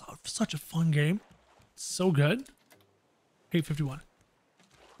League. It's such a fun game. It's so good. 851.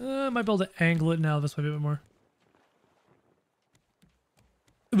 I might be able to angle it now this way a bit more.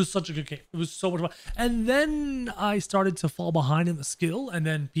 It was such a good game. It was so much fun. And then I started to fall behind in the skill, and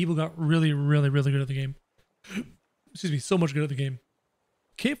then people got really, really, really good at the game. Excuse me, so much good at the game.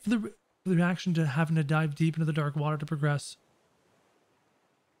 Can't for the reaction to having to dive deep into the dark water to progress.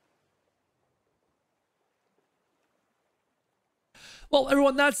 Well,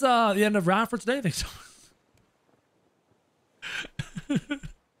 everyone, that's the end of Raft for today. Thanks.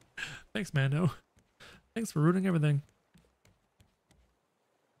 Thanks, Mando. Thanks for ruining everything.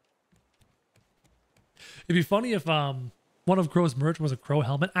 It'd be funny if one of Crow's merch was a crow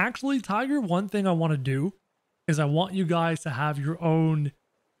helmet. Actually, Tiger, one thing I want to do is I want you guys to have your own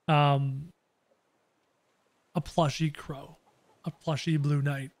a plushie crow, a plushie blue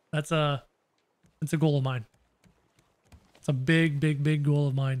knight. It's a goal of mine. It's a big, big, big goal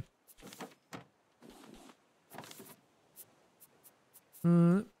of mine.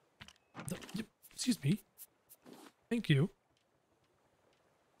 Excuse me. Thank you.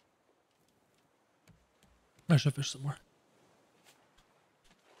 I should fish some more.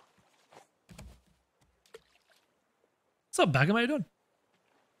 What's up, Bagam? How you doing?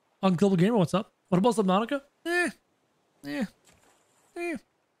 On Global Gamer, what's up? What about Subnautica? We'll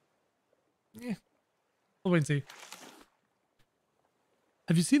wait and see.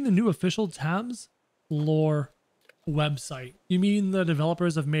 Have you seen the new official Tabs lore website? You mean the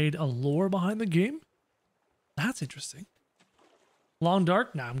developers have made a lore behind the game? That's interesting. Long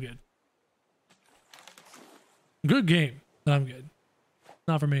Dark? Nah, I'm good. Good game, but I'm good.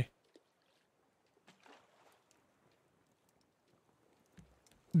 Not for me.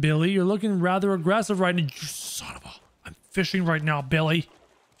 Billy, you're looking rather aggressive right now. You son of a... I'm fishing right now, Billy.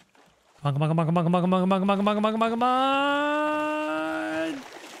 Come on, come on, come on, come on, come on, come on, come on, come on, come on, come on, come on.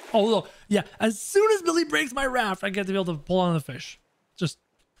 Oh, look. Yeah, as soon as Billy breaks my raft, I get to be able to pull on the fish. Just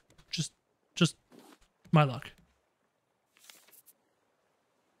my luck.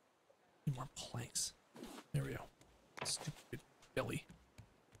 Need more planks. There we go. Stupid Billy.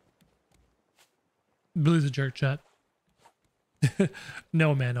 Billy's a jerk, chat.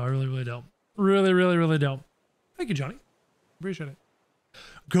 No, man, no, I really, really don't. Really, really, really don't. Thank you, Johnny. Appreciate it.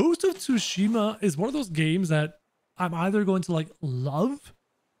 Ghost of Tsushima is one of those games that I'm either going to like love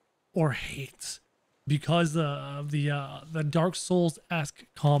or hate because of the Dark Souls-esque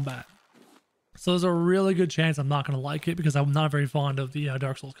combat. So there's a really good chance I'm not going to like it because I'm not very fond of the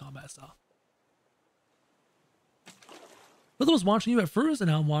Dark Souls combat style. But I was watching you at first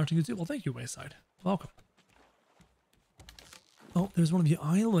and now I'm watching you too. Well, thank you, Wayside. Welcome. Oh, there's one of the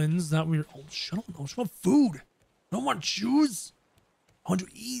islands that we're... Oh, shut up. No, I just want food. I don't want shoes. I want to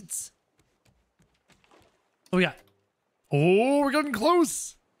eat. Oh, yeah. Oh, we're getting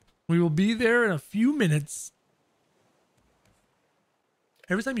close. We will be there in a few minutes.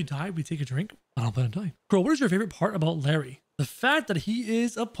 Every time you die, we take a drink. I don't plan to die. Girl, what is your favorite part about Larry? The fact that he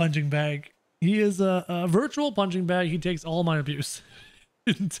is a punching bag. He is a virtual punching bag. He takes all my abuse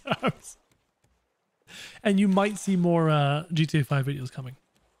in times. And you might see more GTA 5 videos coming.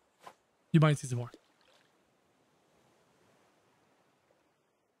 You might see some more.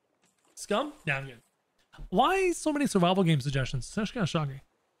 Scum? Yeah, I'm good. Why so many survival game suggestions? It's actually kind of shocking.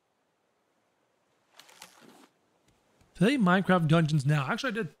 Play Minecraft Dungeons now.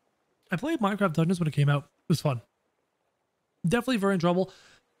 Actually, I did. I played Minecraft Dungeons when it came out. It was fun. Definitely very enjoyable.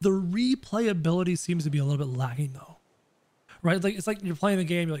 The replayability seems to be a little bit lacking though. Right? Like it's like you're playing the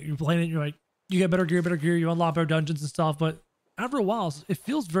game, you're playing it, you're like, you get better gear, you unlock better dungeons and stuff, but after a while, it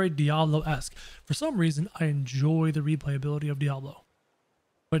feels very Diablo-esque. For some reason, I enjoy the replayability of Diablo,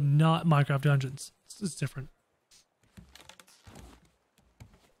 but not Minecraft Dungeons. It's different.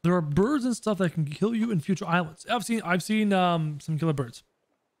 There are birds and stuff that can kill you in future islands. I've seen some killer birds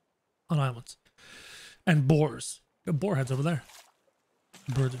on islands. And boars. Got boar heads over there.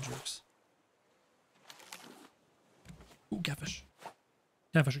 Birds and jerks. Ooh, catfish.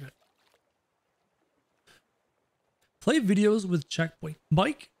 Catfish are good. Play videos with Checkpoint.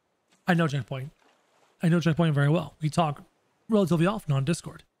 Mike, I know Checkpoint. I know Checkpoint very well. We talk relatively often on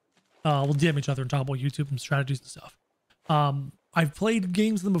Discord. We'll DM each other and talk about YouTube and strategies and stuff. I've played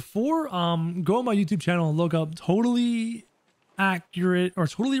games with them before. Go on my YouTube channel and look up totally accurate or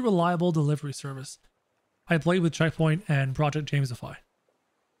totally reliable delivery service. I played with Checkpoint and Project Jamesify.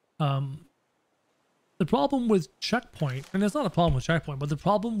 The problem with Checkpoint, and it's not a problem with Checkpoint, but the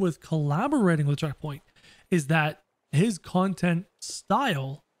problem with collaborating with Checkpoint is that his content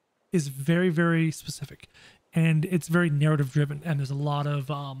style is very, very specific, and it's very narrative driven, and there's a lot of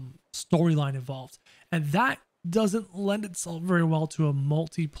storyline involved, and that doesn't lend itself very well to a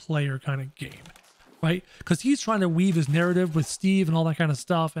multiplayer kind of game, right? Because he's trying to weave his narrative with Steve and all that kind of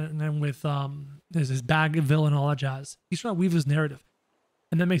stuff, and then with there's his bag of villain and all that jazz. He's trying to weave his narrative,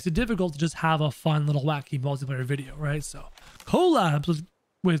 and that makes it difficult to just have a fun little wacky multiplayer video, right? So collabs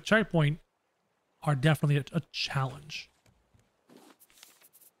with Checkpoint are definitely a challenge.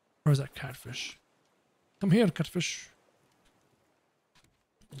 Where's that catfish? Come here, catfish.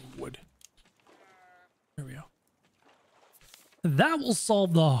 Wood. There we go. That will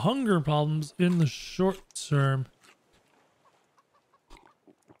solve the hunger problems in the short term.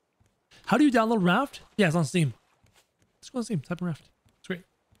 How do you download Raft? Yeah, it's on Steam. Let's go on Steam. Type in Raft. It's great.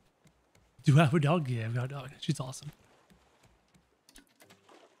 Do you have a dog? Yeah, I've got a dog. She's awesome.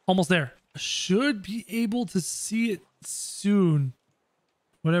 Almost there. Should be able to see it soon.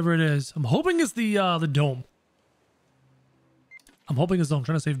 Whatever it is. I'm hoping it's the dome. I'm hoping it's the dome. I'm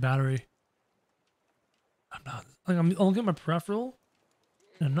trying to save battery. I'm not. Like, I'm looking at my peripheral,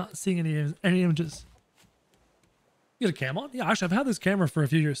 and I'm not seeing any images. You got a cam on? Yeah, actually, I've had this camera for a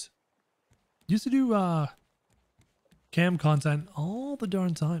few years. Used to do cam content all the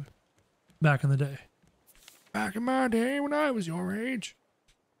darn time back in the day. Back in my day when I was your age.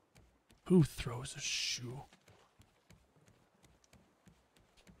 Who throws a shoe?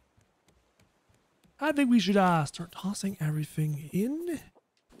 I think we should start tossing everything in.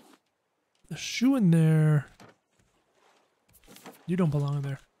 The shoe in there. You don't belong in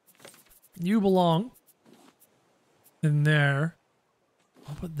there. You belong in there.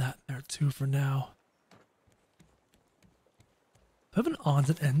 I'll put that in there too for now. Do I have an odds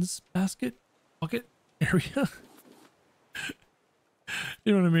and ends basket? Bucket area?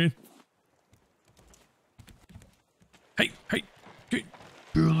 You know what I mean? Hey, hey, hey,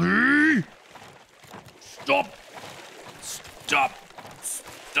 Billy! Stop! Stop!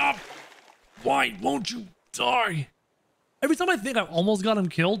 Stop! Why won't you die? Every time I think I've almost got him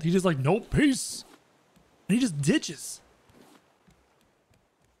killed, he's just like, nope, peace. And he just ditches.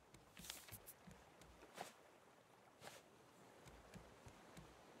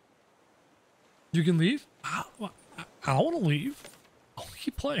 You can leave? I don't want to leave. I'll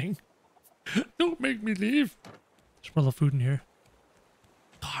keep playing. Don't make me leave. There's a lot of food in here.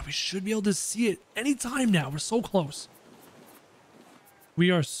 God, we should be able to see it anytime now. We're so close. We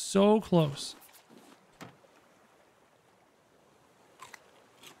are so close.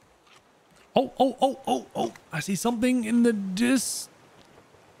 Oh, oh, oh, oh, oh. I see something in the distance.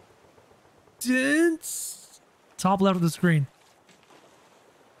 Top left of the screen.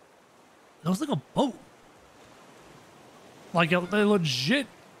 That looks like a boat. Like a legit.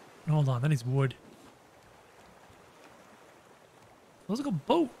 Hold on, that needs wood. That looks like a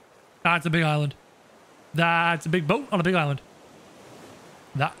boat. That's a big island. That's a big boat on a big island.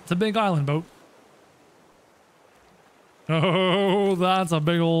 That's a big island boat. Oh, that's a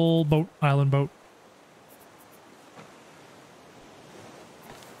big old boat, island boat.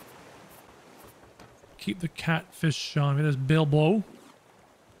 Keep the catfish on me. There's Bill Blow.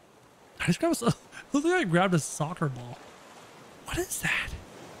 I just grabbed looks like I grabbed a soccer ball. What is that?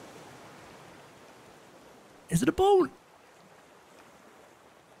 Is it a boat?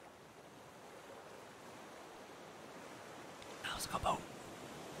 That looks like a boat.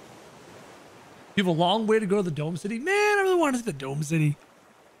 You have a long way to go to the Dome City? Man, I really want to see the Dome City.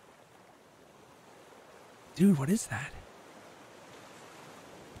 Dude, what is that?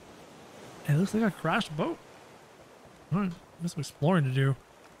 It looks like a crashed boat. All right, there's some exploring to do.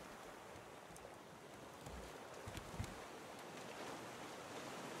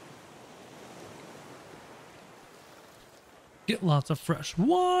 Get lots of fresh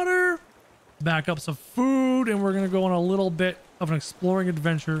water, back up some food, and we're gonna go on a little bit of an exploring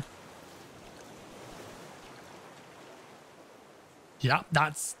adventure. Yeah,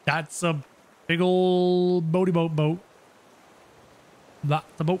 that's a big old boaty boat.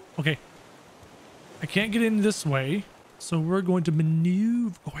 That's a boat. Okay. I can't get in this way, so we're going to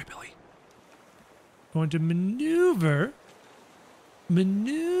maneuver. Go away, Billy. Going to maneuver.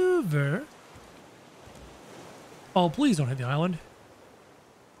 Oh, please don't hit the island.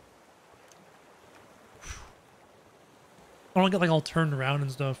 I don't get like all turned around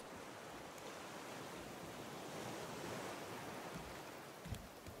and stuff.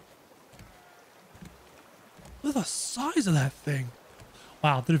 Look at the size of that thing.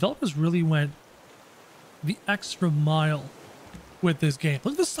 Wow, the developers really went the extra mile with this game.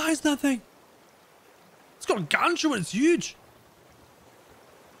 Look at the size of that thing. It's got a gun to it. It's huge.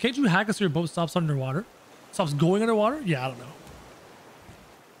 Can't you hack it so your boat stops underwater? Stops going underwater? Yeah, I don't know.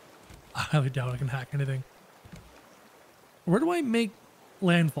 I highly doubt I can hack anything. Where do I make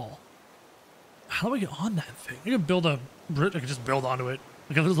landfall? How do I get on that thing? I can build a bridge. I can just build onto it.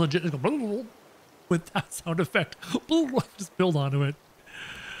 Like if it's legit, just go with that sound effect. Just build onto it.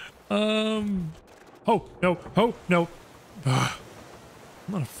 Oh no! Oh no! I'm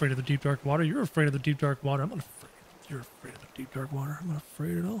not afraid of the deep dark water. You're afraid of the deep dark water. I'm not afraid. You're afraid of the deep dark water. I'm not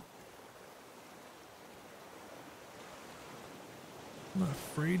afraid at all. I'm not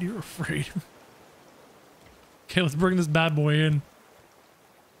afraid. You're afraid. Okay, let's bring this bad boy in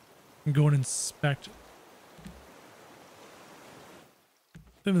and go and inspect. I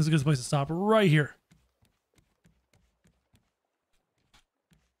think this is a good place to stop right here.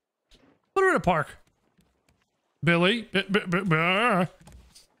 Put her in a park. Billy.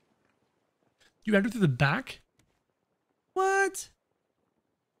 You enter through the back? What?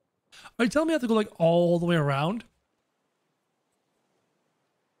 Are you telling me I have to go like all the way around?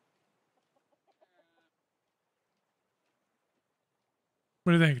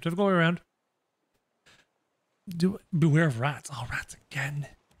 What do you think? Do I have to go all the way around? Beware of rats. Oh, rats again.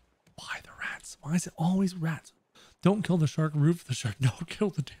 Why the rats? Why is it always rats? Don't kill the shark, root for the shark. Don't kill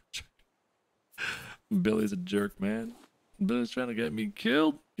the damn shark. Billy's a jerk, man. Billy's trying to get me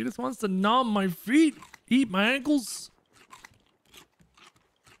killed. He just wants to gnaw my feet, eat my ankles.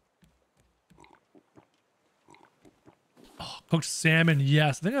 Oh, cooked salmon.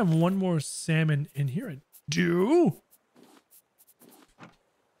 Yes, I think I have one more salmon in here. I do.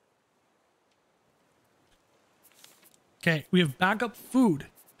 Okay, we have backup food.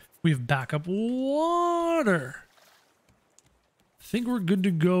 We have backup water. I think we're good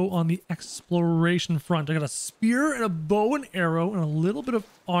to go on the exploration front. I got a spear and a bow and arrow and a little bit of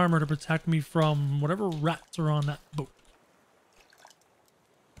armor to protect me from whatever rats are on that boat.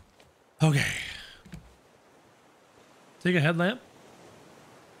 Okay. Take a headlamp.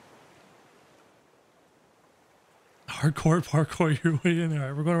 Hardcore parkour your way in there. All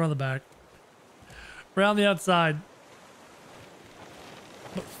right, we're going around the back. Around the outside.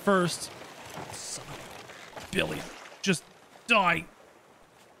 But first, son of Billy, just die.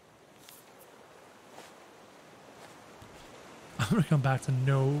 I'm gonna come back to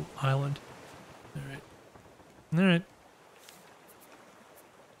no island. All right. All right.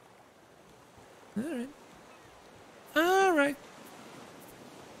 All right. All right.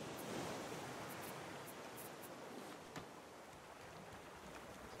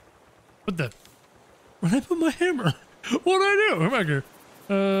 What the? Where'd I put my hammer? What did I do? I'm back here.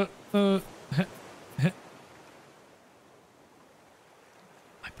 Am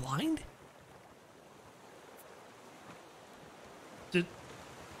I blind? Am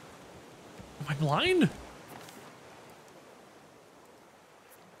I blind?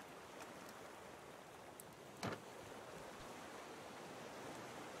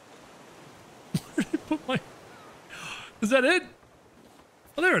 Where did I put my... Is that it?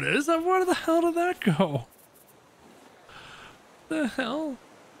 Oh, there it is. Where the hell did that go? The hell?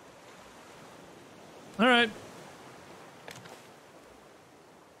 All right.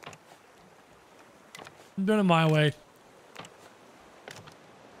 I'm doing it my way.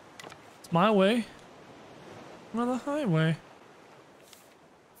 It's my way. Not the highway.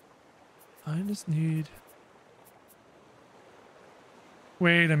 I just need...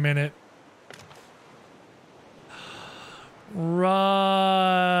 Wait a minute.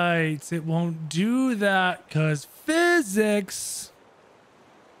 Right. right. It won't do that because physics.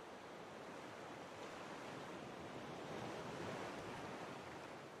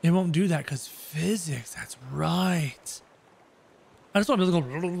 It won't do that because physics. That's right. I just want to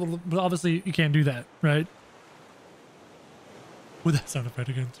go, but obviously you can't do that, right? With that sound effect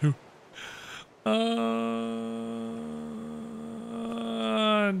again too.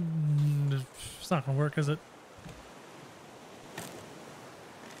 It's not gonna work, is it?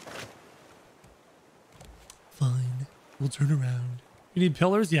 Fine, we'll turn around. You need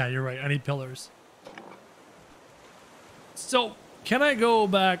pillars? Yeah, you're right. I need pillars. So, can I go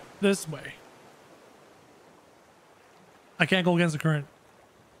back this way? I can't go against the current.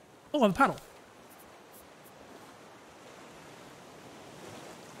 Oh, I have a paddle.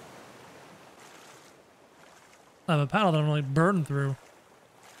 I have a paddle that I'm really burning through.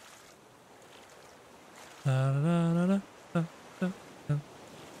 I'm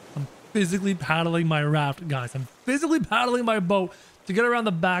physically paddling my raft, guys. I'm physically paddling my boat to get around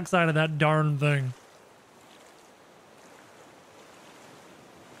the backside of that darn thing.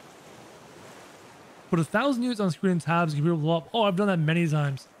 Put 1,000 units on screen and tabs, you can blow up. Oh, I've done that many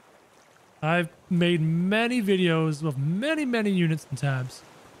times. I've made many videos of many units and tabs.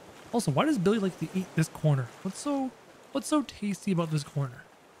 Also, why does Billy like to eat this corner? What's so tasty about this corner?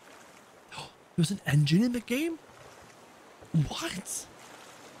 There's an engine in the game? What?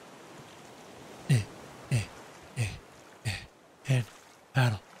 And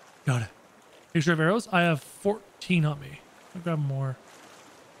paddle. Got it. You sure have arrows? I have 14 on me. I'll grab more.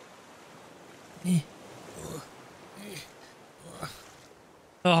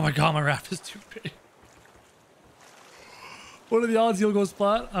 Oh my god, my raft is too big. What are the odds he'll go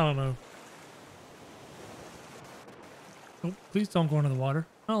splat? I don't know. Oh, please don't go under the water.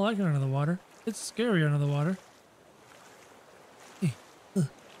 I don't like it under the water. It's scary under the water.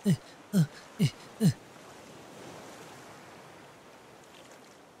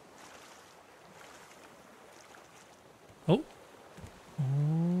 Oh.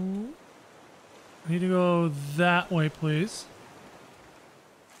 Oh. I need to go that way, please.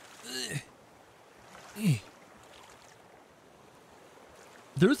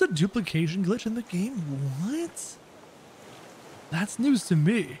 There's a duplication glitch in the game? What? That's news to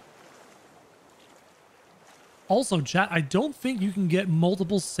me. Also, chat, I don't think you can get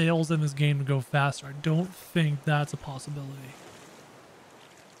multiple sails in this game to go faster. I don't think that's a possibility.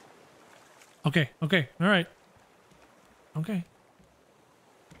 Okay, okay, all right. Okay.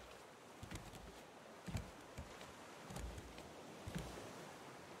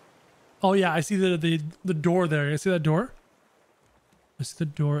 Oh yeah, I see the door there. I see that door. I see the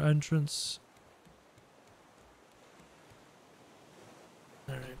door entrance.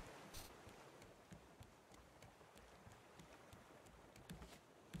 All right.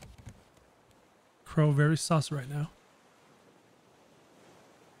 Crow very sus right now.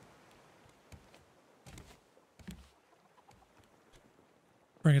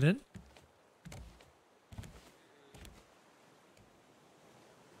 Bring it in.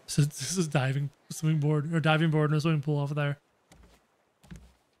 So this is swimming board, or diving board in a swimming pool off there.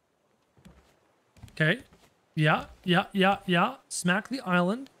 Okay. Yeah. Smack the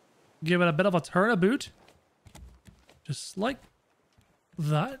island. Give it a bit of a turnabout. Just like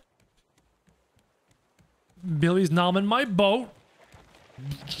that. Billy's nomming my boat.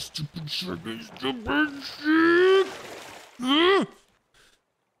 Stupid shit.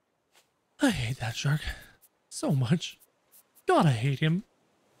 I hate that shark so much. God, I hate him.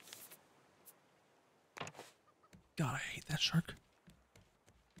 God, I hate that shark.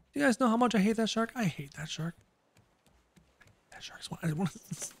 Do you guys know how much I hate that shark? I hate that shark. That shark's one. I want to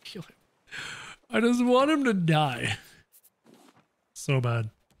kill him. I just want him to die. So bad.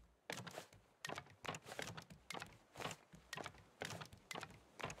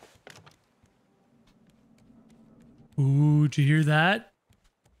 Ooh, did you hear that?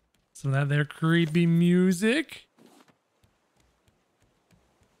 Some of that there creepy music.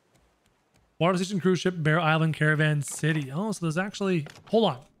 Water station cruise ship, Bear Island, Caravan City. Oh, so there's actually... Hold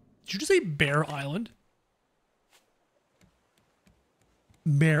on. Did you just say Bear Island?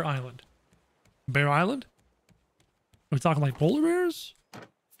 Bear Island. Bear Island? Are we talking like polar bears?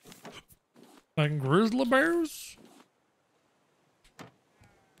 Like grizzly bears?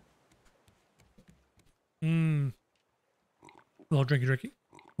 Mmm. A little drinky.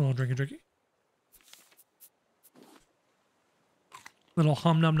 A little drinky. Little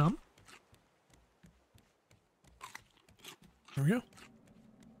hum num num. There we go.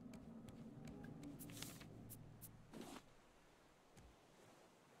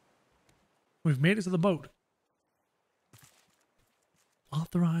 We've made it to the boat. Off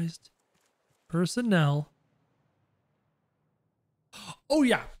Unauthorized personnel. Oh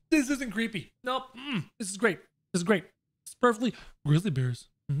yeah, this isn't creepy. Nope. This is great. This is great. It's perfectly grizzly bears.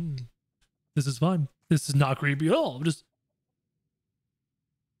 This is fine. This is not creepy at all. Just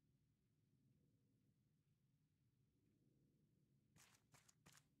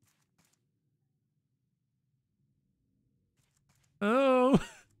oh,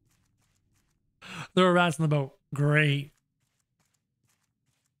 there are rats in the boat. Great.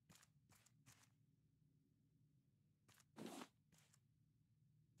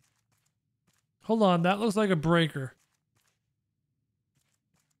 Hold on, that looks like a breaker.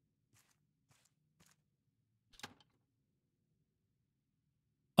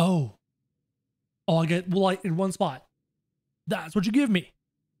 Oh. Oh, I get light in one spot. That's what you give me.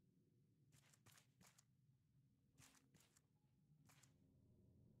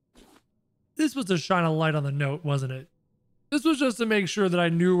 This was to shine a light on the note, wasn't it? This was just to make sure that I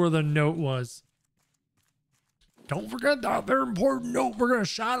knew where the note was. Don't forget that very important note. We're going to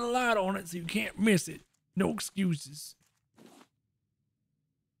shine a light on it so you can't miss it. No excuses.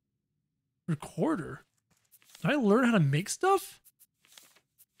 Recorder? Did I learn how to make stuff?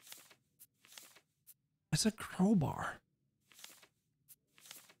 It's a crowbar.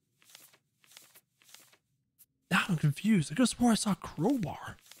 Now I'm confused. I could have swore I saw a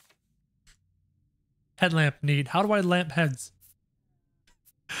crowbar. Headlamp need. How do I lamp heads?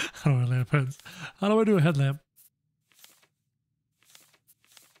 How do I lamp heads? How do I do a headlamp?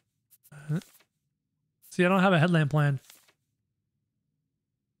 See, I don't have a headlamp plan.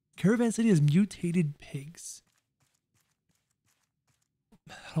 Caravan City has mutated pigs.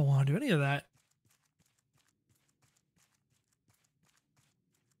 I don't want to do any of that.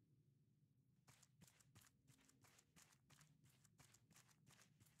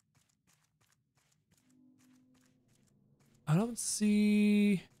 I don't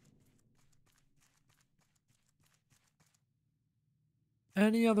see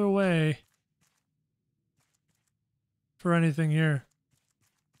any other way for anything here.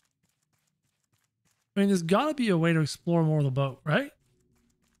 I mean, there's got to be a way to explore more of the boat, right?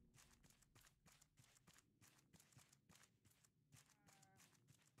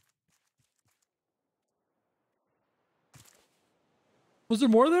 Was there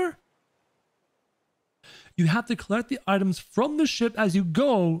more there? You have to collect the items from the ship as you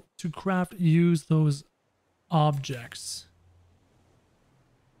go to use those objects.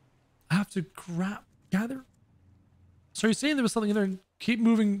 I have to gather. So you're saying there was something in there and keep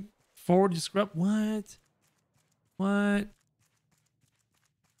moving forward, you scrub. What? Let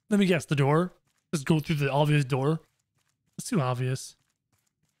me guess, the door? Just go through the obvious door. It's too obvious.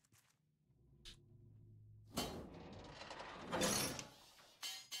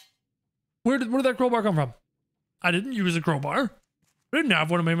 Where did that crowbar come from? I didn't use a crowbar. I didn't have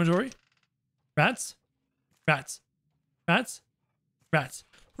one in my inventory. Rats? Rats. Rats? Rats.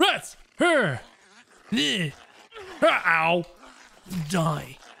 Rats! Her! Ow!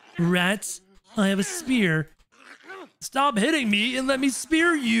 Die. Rats, I have a spear. Stop hitting me and let me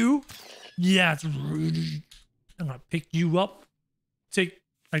spear you. Yeah, it's rude. I'm gonna pick you up.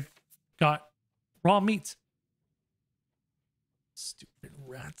 I got raw meat. Stupid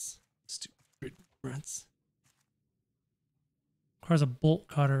rats. Stupid rats. Requires a bolt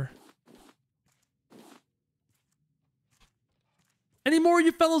cutter. Any more of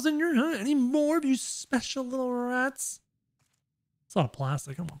you fellows in your hunt? Any more of you special little rats? It's not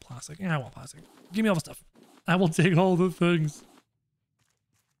plastic. I want plastic. Yeah, I want plastic. Give me all the stuff. I will take all the things.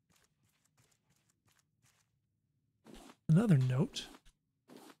 Another note.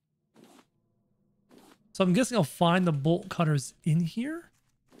 So I'm guessing I'll find the bolt cutters in here.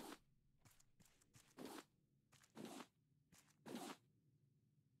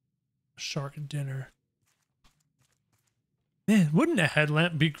 Shark dinner. Man, wouldn't a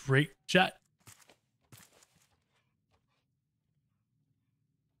headlamp be great, chat?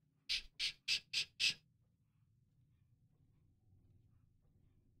 Shh, shh, shh, shh, shh.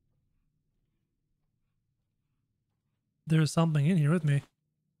 There's something in here with me.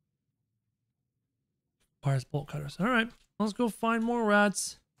 Requires bolt cutters. All right, let's go find more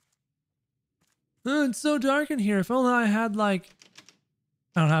rats. Oh, it's so dark in here. If only I had I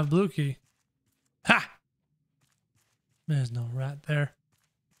don't have a blue key. Ha! There's no rat there.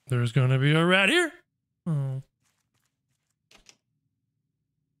 There's gonna be a rat here. Oh.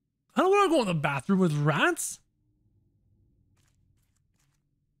 I don't want to go in the bathroom with rats.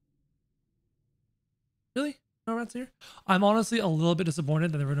 Really? No rats here? I'm honestly a little bit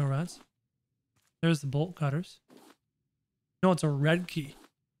disappointed that there were no rats. There's the bolt cutters. No, it's a red key.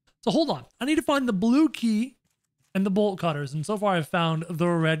 So hold on. I need to find the blue key and the bolt cutters. And so far I've found the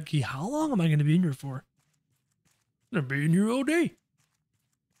red key. How long am I going to be in here for? I'm going to be in here all day.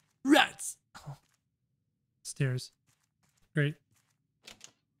 Rats. Oh. Stairs. Great.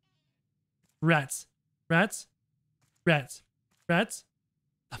 Rats. Rats. Rats. Rats.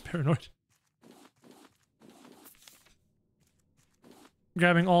 I'm paranoid.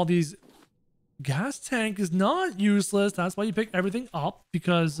 Grabbing all these. Gas tank is not useless. That's why you pick everything up,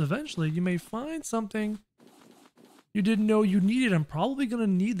 because eventually you may find something you didn't know you needed. I'm probably going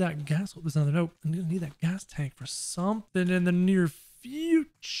to need that gas. Oh, there's another note. I'm going to need that gas tank for something in the near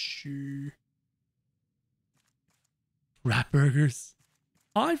future. Rat burgers.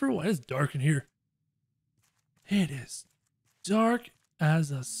 For what? It's dark in here. It is dark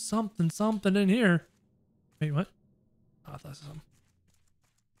as a something in here. Wait, what? Oh, I thought this was something.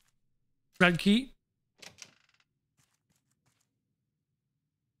 Red key.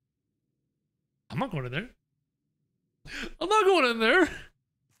 I'm not going in there. I'm not going in there.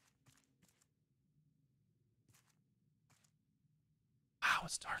 Wow,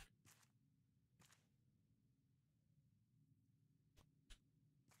 it's dark.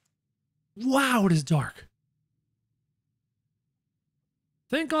 Wow, it is dark.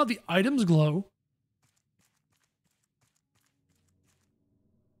 Thank God the items glow.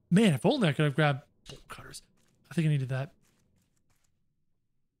 Man, if only I could have grabbed bolt cutters. I think I needed that.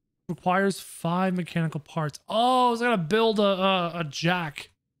 Requires 5 mechanical parts. Oh, so I gotta build a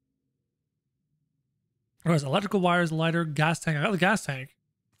jack. Or is electrical wires, lighter, gas tank. I got the gas tank.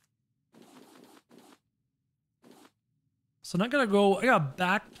 So now I gotta go. I got a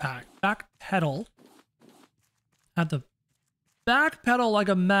backpack, back pedal. I have to back pedal like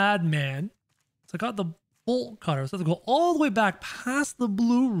a madman. So I got the bolt cutter. So I have to go all the way back past the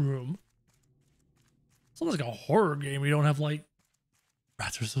blue room. It's almost like a horror game. We don't have like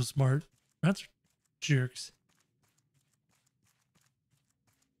rats are so smart. Rats are jerks.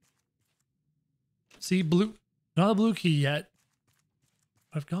 See, blue, not the blue key yet.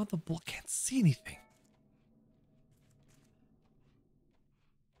 I've got the bolt. Can't see anything.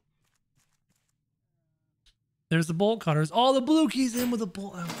 There's the bolt cutters. Oh, the blue key's in with the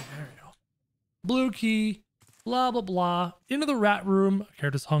bolt. Oh, there we go. Blue key, blah, blah, blah. Into the rat room.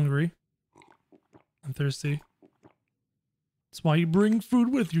 Character's hungry. I'm thirsty. That's why you bring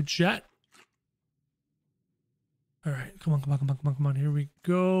food with you, chat. All right, come on, come on, come on, come on, come on. Here we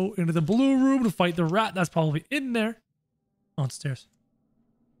go. Into the blue room to fight the rat. That's probably in there. Oh, it's stairs.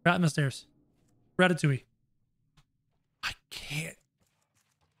 Rat in the stairs. Ratatouille. I can't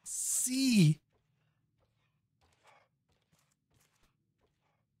see.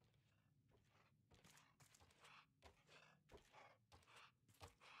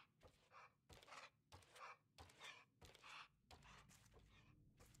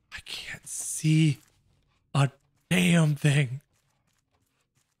 I can't see a damn thing.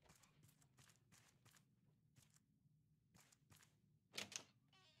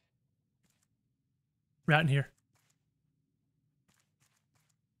 Rat in here.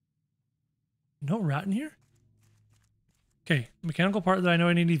 No rat in here? Okay, mechanical part that I know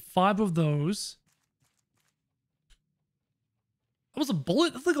I need 5 of those. That was a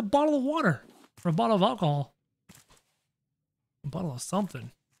bullet? That's like a bottle of water. Or a bottle of alcohol. A bottle of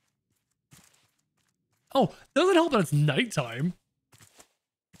something. Oh, doesn't help that it's nighttime.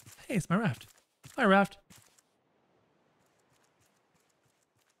 Hey, it's my raft. Hi, raft.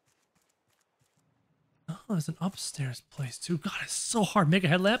 Oh, there's an upstairs place too. God, it's so hard. Make a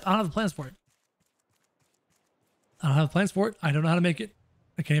headlamp. I don't have the plans for it. I don't have plans for it. I don't know how to make it.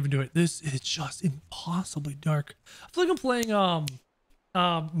 I can't even do it. This is just impossibly dark. I feel like I'm playing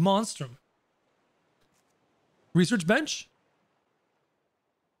Monstrum. Research bench.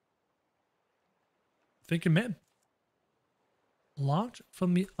 Thinking, man. Locked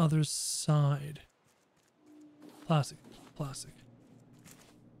from the other side. Plastic. Plastic.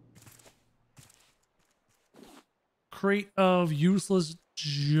 Crate of useless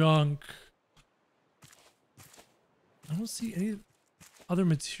junk. I don't see any other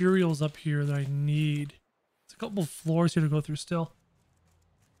materials up here that I need. There's a couple of floors here to go through still.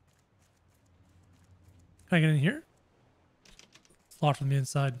 Can I get in here? It's locked from the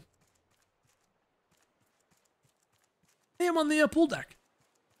inside. Hey, I'm on the pool deck.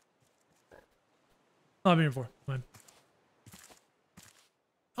 Oh, I've been here before. Fine.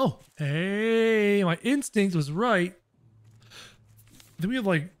 Oh, hey, my instinct was right. I think we have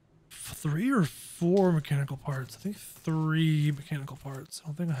like 3 or 4 mechanical parts. I think 3 mechanical parts. I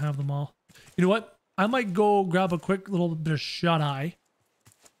don't think I have them all. You know what? I might go grab a quick little bit of shut eye.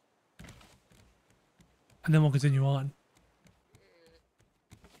 And then we'll continue on.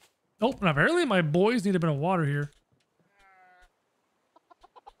 Oh, and apparently my boys need a bit of water here.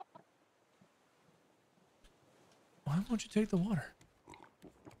 Why won't you take the water?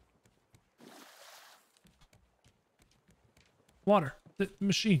 Water. The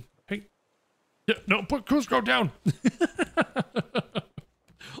machine. Hey. Yeah, no, put Cusco down.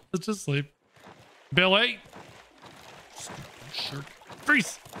 Let's just sleep. Billy. Stupid shirt.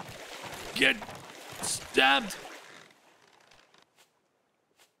 Freeze. Get stabbed.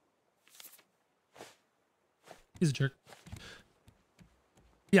 He's a jerk.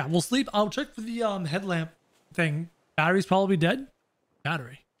 Yeah, we'll sleep. I'll check for the headlamp thing. Battery's probably dead.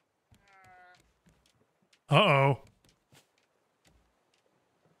 Battery. Uh-oh.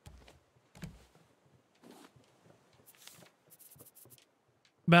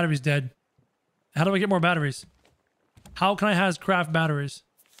 Battery's dead. How do I get more batteries? How can I craft batteries?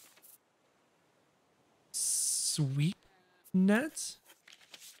 Sweet nets?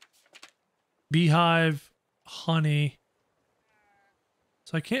 Beehive, honey.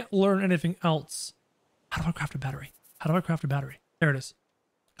 So I can't learn anything else. How do I craft a battery? How do I craft a battery? There it is.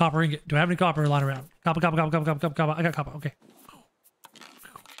 Copper ingot. Do I have any copper lying around? Copper, copper, copper, copper, copper, copper, copper. I got copper. Okay.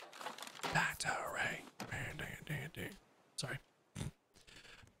 Battery. Dang. Sorry.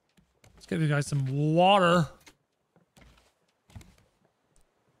 Let's get you guys some water.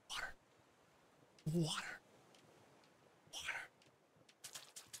 Water.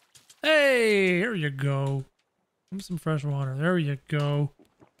 Hey, here you go. Give me some fresh water. There you go.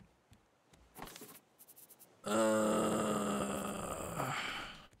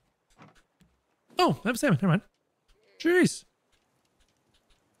 Oh, I have salmon. Never mind. Jeez.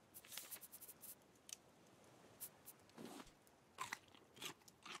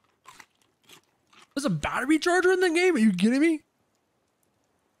 There's a battery charger in the game? Are you kidding me?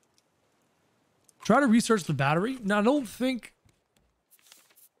 Try to research the battery. Now, I don't think...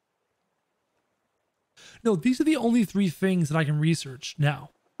 No, these are the only 3 things that I can research now,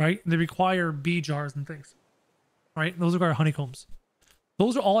 right? They require bee jars and things, right? Those require honeycombs.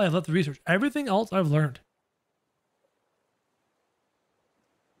 Those are all I have left to research. Everything else I've learned.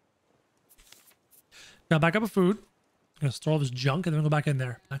 Got back up of food. I'm going to store all this junk and then go back in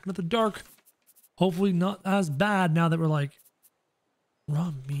there. Back into the dark. Hopefully not as bad now that we're like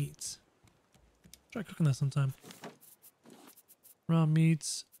raw meats. Try cooking that sometime. Raw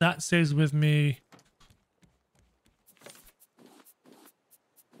meats. That stays with me.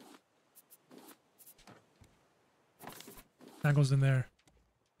 That goes in there.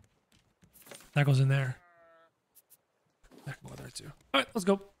 That goes in there. That can go there too. All right, let's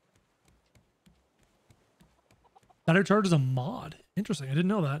go. Battery charge is a mod. Interesting. I didn't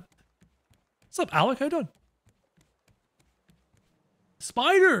know that. What's up, Alec? How you doing?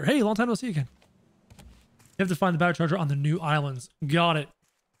 Spider! Hey, long time no see again. You have to find the battery charger on the new islands. Got it.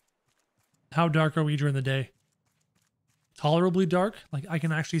 How dark are we during the day? Tolerably dark? Like I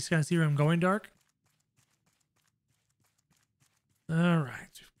can actually kind of see where I'm going dark? All right,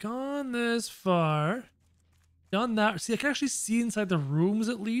 we've gone this far. Done that. See, I can actually see inside the rooms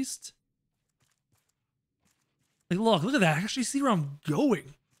at least. Like, look at that. I can actually see where I'm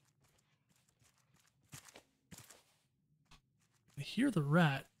going. I hear the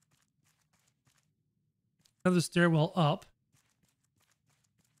rat. Another stairwell up.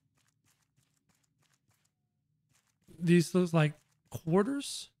 These look like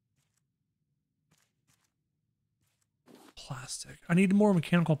quarters. Plastic. I need more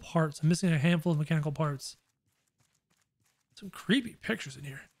mechanical parts. I'm missing a handful of mechanical parts. Some creepy pictures in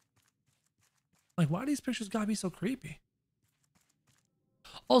here. Like, why do these pictures gotta be so creepy?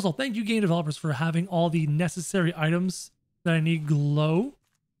 Also, thank you game developers for having all the necessary items that I need glow.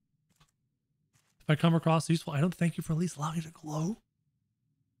 If I come across a useful item, thank you for at least allowing it to glow.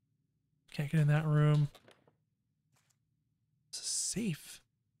 Can't get in that room. It's a safe.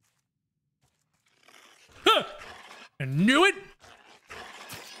 Huh! I knew it!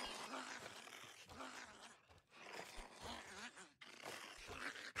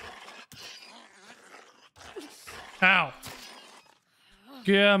 Ow.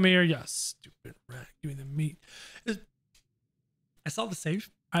 Come here, you stupid rat. Give me the meat. I saw the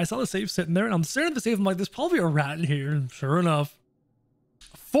safe. I saw the safe sitting there, and I'm staring at the safe. I'm like, there's probably a rat in here. And sure enough.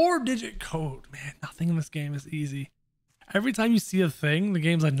 4-digit code. Man, nothing in this game is easy. Every time you see a thing, the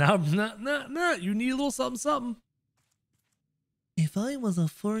game's like, nah. You need a little something, something. If I was a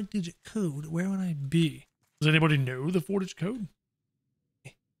 4-digit code, where would I be? Does anybody know the 4-digit code?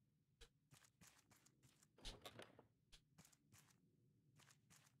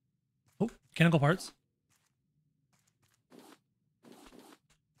 Oh, mechanical parts.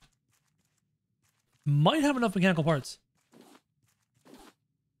 Might have enough mechanical parts.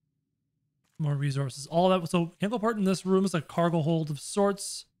 More resources. All that. So mechanical part in this room is a cargo hold of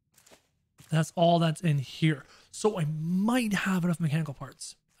sorts. That's all that's in here. So I might have enough mechanical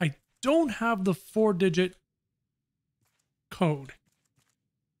parts. I don't have the 4-digit code.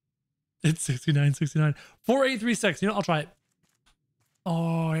 It's 6969. 4836. You know, I'll try it.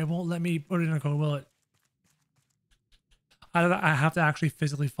 Oh, it won't let me put it in a code, will it? I have to actually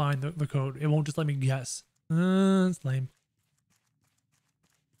physically find the code. It won't just let me guess. It's lame.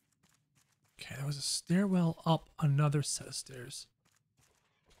 Okay, there was a stairwell up another set of stairs.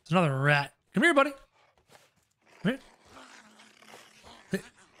 It's another rat. Come here, buddy. Come here. Hey.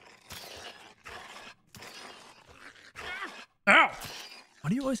 Ow! Why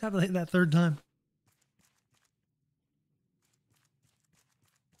do you always have to hit that third time?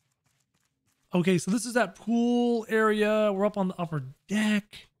 Okay, so this is that pool area. We're up on the upper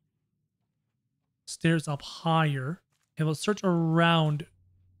deck. Stairs up higher. Okay, let's search around.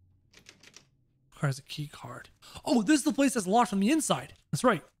 Requires a key card. Oh, this is the place that's locked from the inside. That's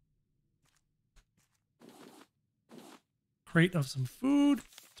right. Crate of some food.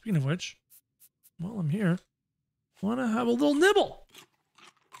 Speaking of which, while I'm here, I want to have a little nibble.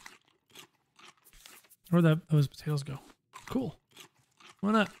 Where'd those potatoes go? Cool.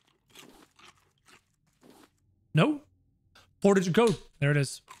 Why not? No? 4-digit code. There it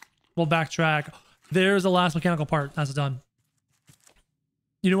is. We'll backtrack. There's the last mechanical part. That's done.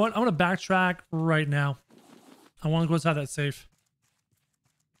 You know what? I'm going to backtrack right now. I want to go inside that safe.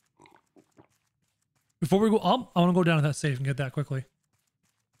 Before we go up, I want to go down to that safe and get that quickly.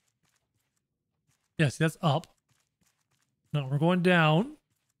 Yeah, see, that's up. No, we're going down.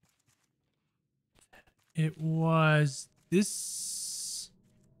 It was this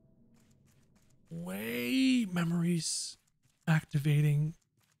way. Memories. Activating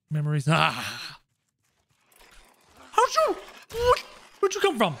memories. Ah! Where'd you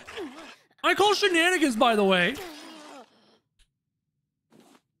come from? I call shenanigans, by the way.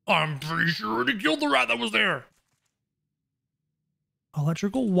 I'm pretty sure he killed the rat that was there.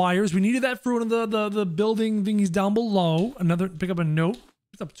 Electrical wires. We needed that for one of the building thingies down below. Another, pick up a note.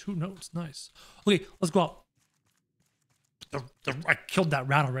 Picked up 2 notes. Nice. Okay, let's go up. I killed that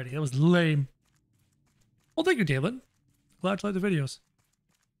rat already. That was lame. Well, thank you, David. Glad you like the videos.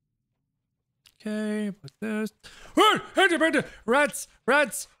 Okay, put this. Rats!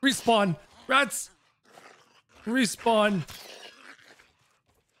 Rats! Respawn! Rats! Respawn!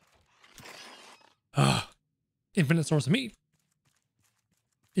 Infinite source of meat.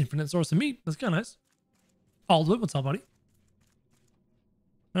 Infinite source of meat. That's kind of nice. Aldwood, what's up, buddy?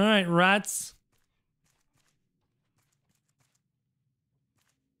 All right, rats.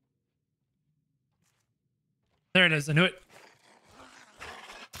 There it is. I knew it.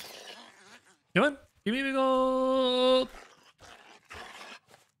 Come on. Give me a big ol'.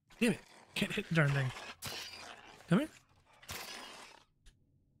 Damn it. Can't hit the darn thing. Come here.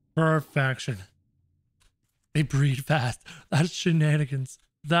 Perfection. They breed fast. That's shenanigans.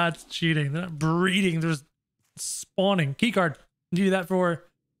 That's cheating. They're not breeding. They're just spawning. Keycard. I need that for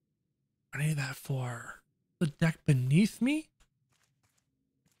the deck beneath me.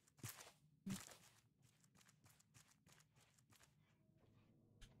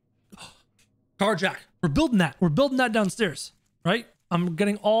 Car jack. We're building that. We're building that downstairs, right? I'm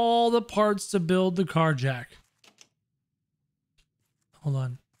getting all the parts to build the car jack. Hold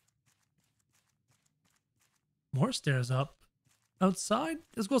on. More stairs up. Outside?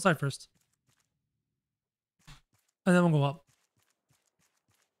 Let's go outside first. And then we'll go up.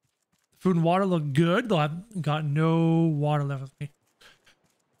 Food and water look good, though I've got no water left with me.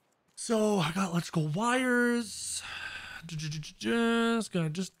 So I got electrical wires. Just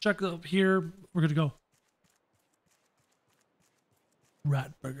gonna check up here. We're good to go.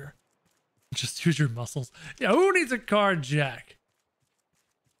 Rat burger. Just use your muscles. Yeah, who needs a car jack?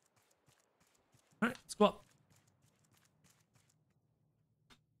 All right, let's go up.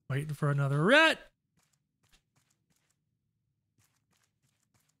 Waiting for another rat.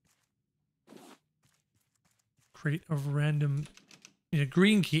 Crate of random. Need a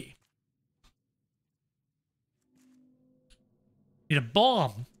green key. Need a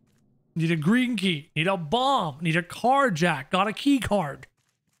bomb. Need a green key. Need a bomb. Need a car jack. Got a key card.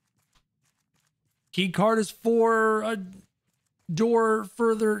 Key card is for a door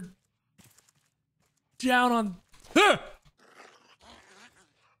further down on. Ah!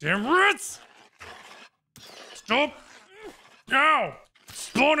 Damn rats! Stop! Ow!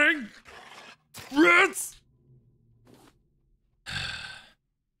 Spawning! Rats!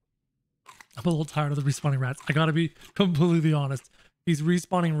 I'm a little tired of the respawning rats. I gotta be completely honest. These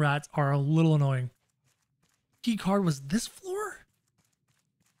respawning rats are a little annoying. Key card was this floor?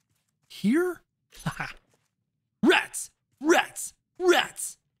 Here? Rats! Rats!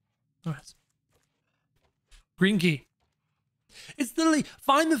 Rats! Rats. Green key. It's literally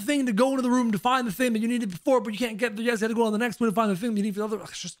find the thing to go into the room to find the thing that you needed before, but you can't get there. You guys got to go on the next one to find the thing you need for the other.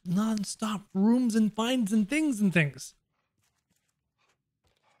 It's just non-stop rooms and finds and things.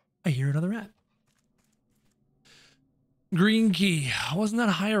 I hear another rat. Green key. Wasn't that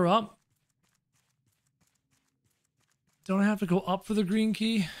higher up? Don't I have to go up for the green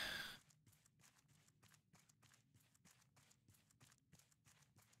key?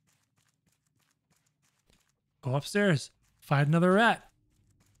 Go upstairs. Find another rat.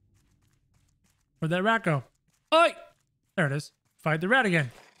 Where'd that rat go? Oi! There it is. Find the rat again.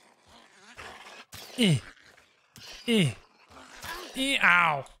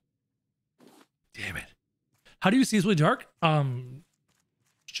 Ow. Damn it. How do you see it's really dark?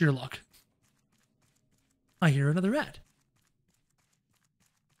 Sheer luck. I hear another rat.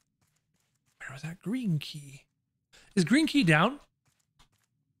 Where was that green key? Is green key down?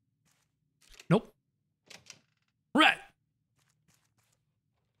 Nope. Rat.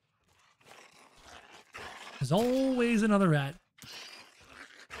 There's always another rat.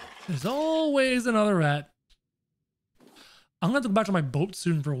 There's always another rat. I'm gonna have to go back to my boat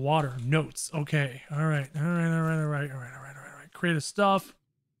soon for water. Notes. Okay. All right. Creative stuff.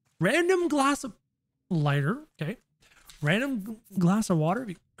 Random glass of lighter. Okay. Random glass of water would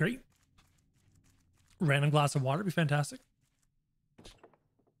be great. Random glass of water would be fantastic.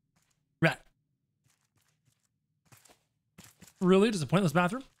 Rat. Really? Just a pointless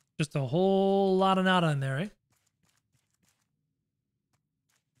bathroom? Just a whole lot of nada in there, eh?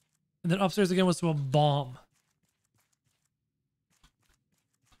 And then upstairs again was to a bomb.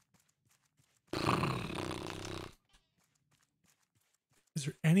 Is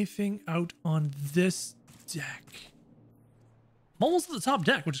there anything out on this deck? I'm almost at the top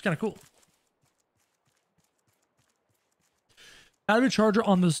deck, which is kind of cool. Battery charger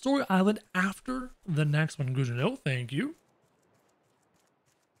on the story island after the next one. Good to know. Thank you.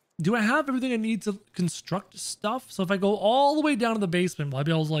 Do I have everything I need to construct stuff? So if I go all the way down to the basement, will I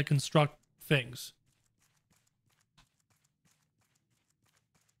be able to like construct things?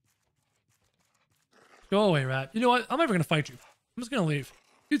 Go away, rat. You know what? I'm never going to fight you. I'm just going to leave.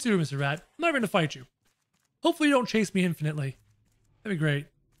 You too, Mr. Rat. I'm never going to fight you. Hopefully you don't chase me infinitely. That'd be great.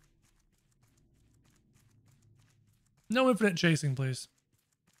 No infinite chasing, please.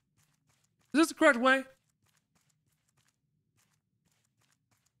 Is this the correct way?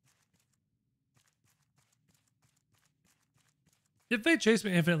 If they chase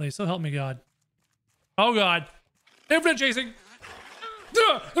me infinitely, so help me God. Oh God. Infinite chasing.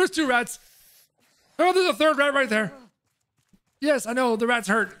 Ugh, there's two rats. Oh, there's a third rat right there. Yes, I know. The rat's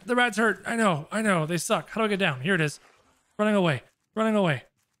hurt. The rat's hurt. I know. They suck. How do I get down? Here it is. Running away. Can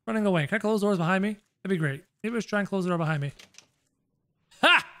I close doors behind me? That'd be great. Maybe let's try and close the door behind me.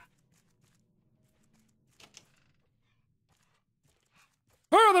 Ha!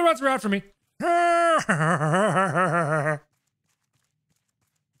 Oh, the rats are out for me.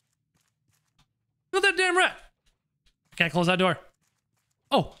 Look at that damn rat. I can't close that door.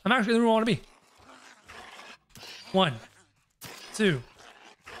 Oh, I'm actually in the room I want to be. 1, 2,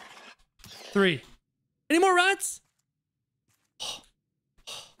 3. Any more rats?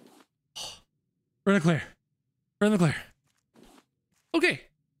 We're in the clear. Okay.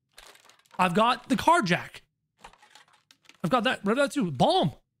 I've got the car jack. I've got that. What did that do?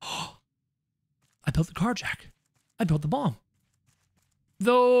 Bomb. I built the car jack. I built the bomb.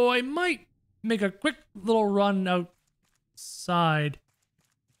 Though I might make a quick little run outside.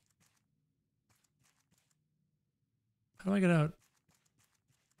 How do I get out?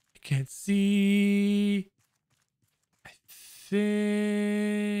 I can't see. I think.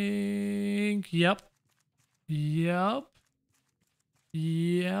 Yep.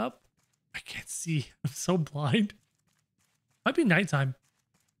 I can't see. I'm so blind. Might be nighttime.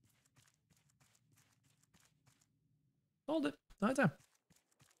 Hold it. Nighttime.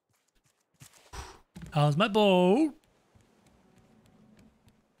 How's my boat?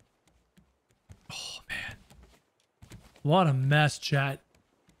 Oh, man. What a mess, chat.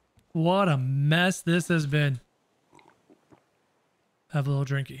 What a mess this has been. Have a little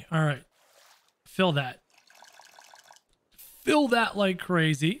drinky. All right. Fill that. Fill that like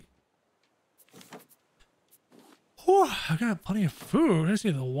crazy. Whew, I got plenty of food. I just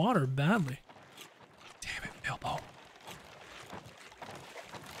need the water badly. Damn it, Bilbo.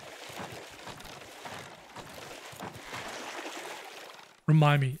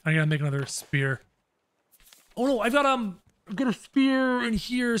 Remind me, I gotta make another spear. Oh no, I've got a spear in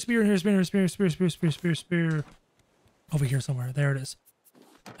here, spear. Over here somewhere. There it is.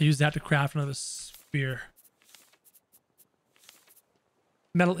 I use that to craft another spear.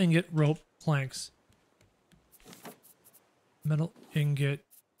 Metal ingot, rope, planks. Metal ingot.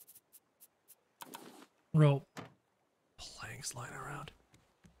 Rope. Planks lying around.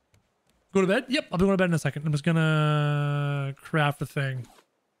 Go to bed? Yep, I'll be going to bed in a second. I'm just gonna craft the thing.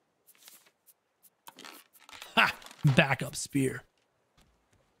 Ha! Backup spear.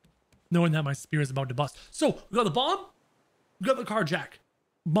 Knowing that my spear is about to bust. So, we got the bomb. We got the car jack.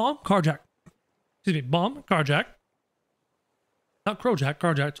 Bomb, car jack. Excuse me, bomb, car jack. Not crow jack,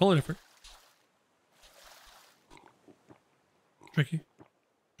 car jack. Totally different. Drinky.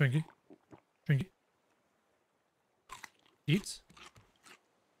 Drinky. Drinky. Eats.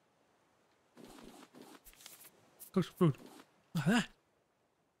 Cooks food. Look at that.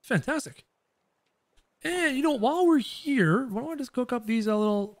 Fantastic. And you know, while we're here, why don't I just cook up these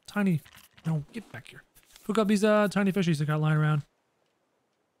little tiny... No, get back here. Cook up these tiny fishies that got lying around.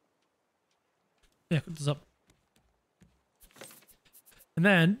 Yeah, cook this up. And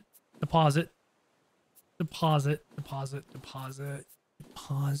then, deposit. Deposit, deposit, deposit.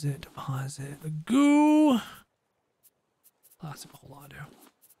 Deposit, deposit. The goo. Plastic, hold on to.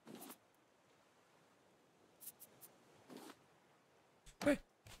 Okay.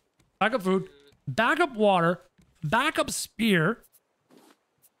 Backup food. Backup water. Backup spear.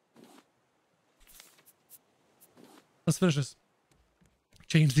 Let's finish this.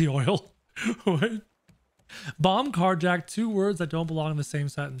 Change the oil. What? Bomb carjack. 2 words that don't belong in the same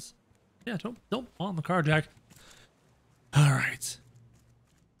sentence. Yeah, don't bomb the carjack. All right.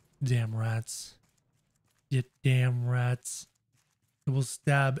 Damn rats. You damn rats. I will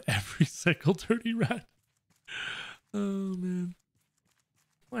stab every single dirty rat. Oh, man.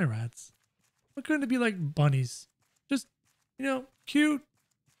 Why rats? Why couldn't it be like bunnies? Just, you know, cute,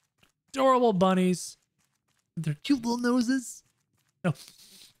 adorable bunnies. With their cute little noses. No.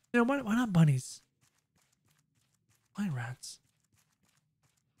 You know, why not bunnies? Why rats?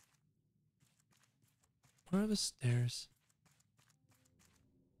 Where are the stairs?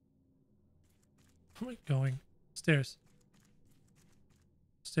 Where am I going? Stairs.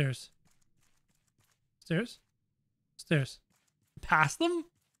 Stairs. Stairs? Stairs. Past them?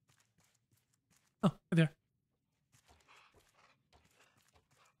 Oh, right there.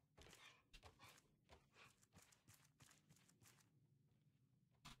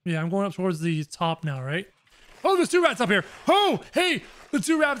 Yeah, I'm going up towards the top now, right? Oh, there's 2 rats up here. Oh, hey, the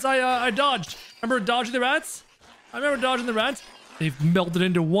 2 rats I dodged. Remember dodging the rats? I remember dodging the rats. They've melted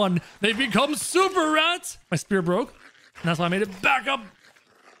into one. They've become super rats. My spear broke, and that's why I made it back up.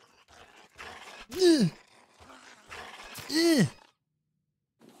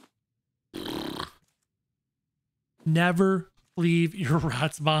 Never leave your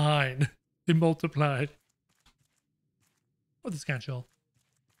rats behind. They multiplied. Oh, this can't chill.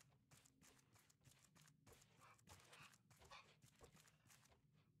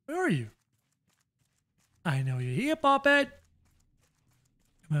 Where are you? I know you're here, Poppet.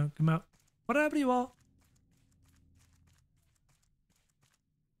 Come out, come out. What happened to you all?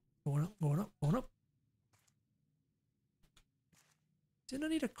 Going up, going up, going up. Didn't I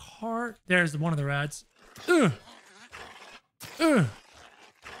need a car? There's one of the rats. Ugh. Ugh.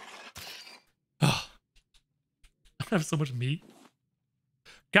 Oh. I have so much meat.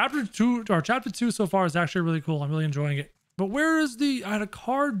 Chapter 2 so far is actually really cool. I'm really enjoying it. But where is the... I had a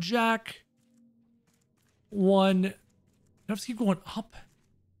carjack one. I have to keep going up. I'm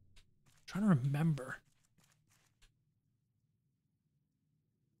trying to remember.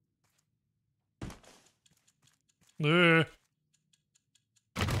 Ugh.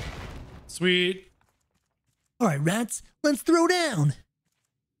 Sweet. All right, rats, let's throw down.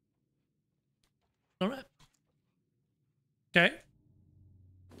 All right. Okay.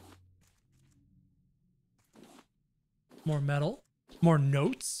 More metal. More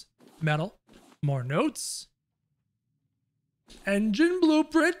notes. Metal. More notes. Engine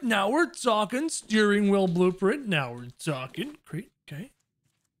blueprint. Now we're talking. Steering wheel blueprint. Now we're talking. Great. Okay.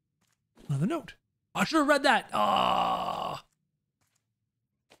 Another note. I should have read that. Ah.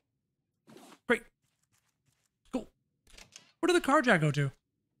 Great. Cool. Where did the carjack go to?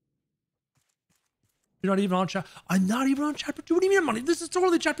 You're not even on chapter. I'm not even on chapter 2. What do you mean, money? This is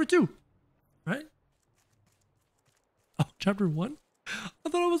totally chapter 2. Right? Oh, chapter 1? I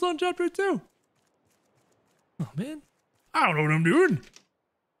thought I was on chapter 2. Oh, man. I don't know what I'm doing.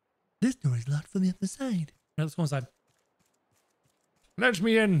 This door is locked from the other side. Right, let's go inside. Let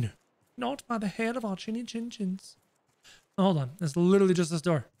me in. Not by the head of our chinny chin chins. Oh, hold on. It's literally just this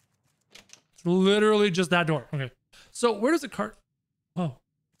door. It's literally just that door. Okay. So where does the car... Oh.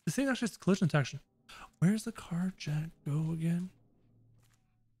 This thing actually has collision detection. Where's the carjack go again?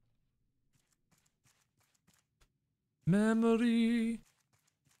 Memory.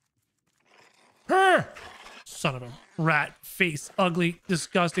 Her! son of a rat face. Ugly,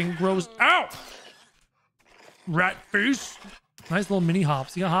 disgusting, gross. Ow! Rat face. Nice little mini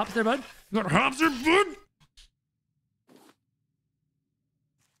hops. You got hops there, bud? You got hops there, bud?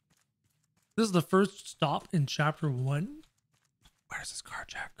 This is the first stop in chapter 1. Where does this car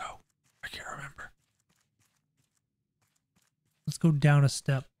jack go? I can't remember. Let's go down a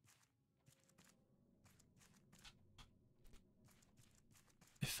step.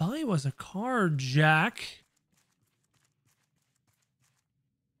 If I was a car jack...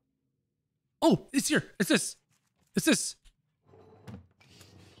 Oh, it's here. It's this. It's this.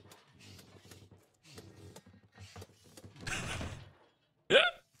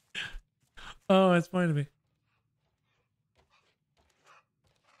 Oh, it's funny to me. I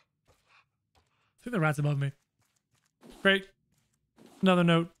think the rat's above me. Great. Another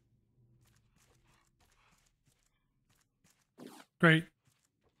note. Great.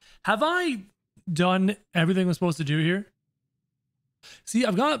 Have I done everything I'm supposed to do here? See,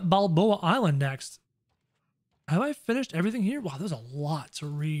 I've got Balboa Island next. Have I finished everything here? Wow, there's a lot to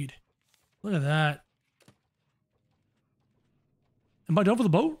read. Look at that. Am I done for the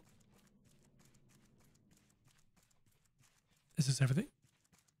boat? Is this everything?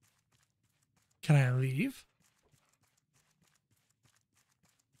 Can I leave?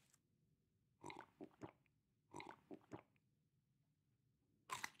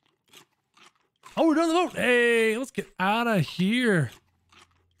 Oh, we're done the boat. Hey, let's get out of here.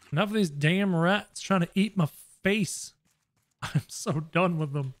 Enough of these damn rats trying to eat my face. I'm so done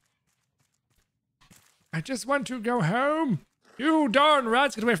with them. I just want to go home. You darn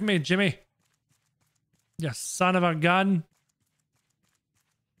rats, get away from me, Jimmy. You son of a gun.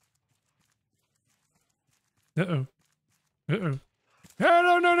 Uh-oh. Uh-oh.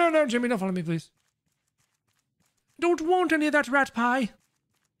 Oh, no, Jimmy, don't follow me, please. Don't want any of that rat pie.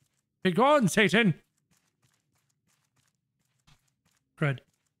 Be gone, Satan. Crud.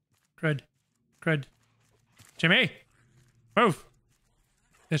 Crud. Crud. Jimmy. Move.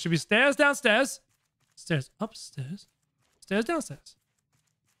 There should be stairs downstairs. Stairs upstairs. Stairs downstairs.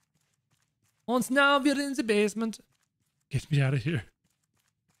 Once now we're in the basement. Get me out of here.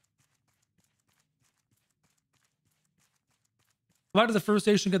 Why did the first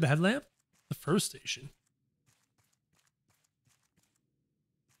station get the headlamp? The first station.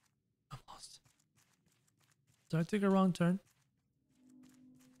 I'm lost. Did I take a wrong turn?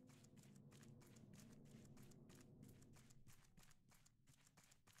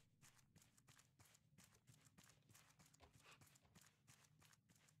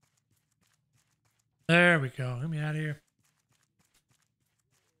 There we go. Get me out of here.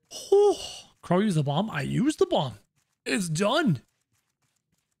 Oh, Crow used the bomb. I used the bomb. It's done.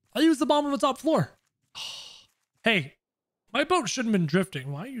 I used the bomb on the top floor. Hey, my boat shouldn't have been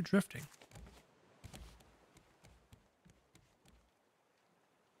drifting. Why are you drifting?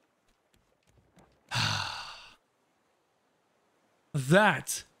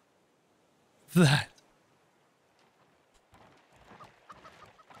 That.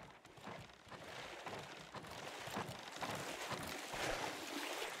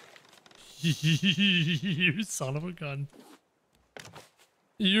 You son of a gun.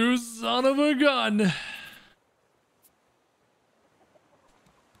 You son of a gun.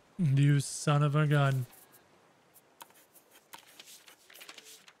 You son of a gun.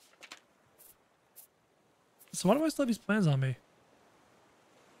 So why do I still have these plans on me?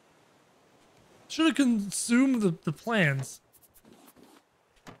 Should have consumed the plans.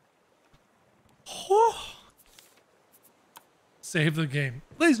 Save the game.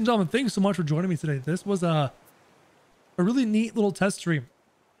 Ladies and gentlemen, thanks so much for joining me today. This was a really neat little test stream.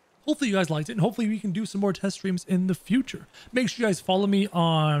 Hopefully you guys liked it, and hopefully we can do some more test streams in the future. Make sure you guys follow me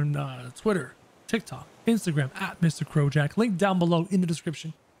on Twitter, TikTok, Instagram, at Mr. Crowjack. Link down below in the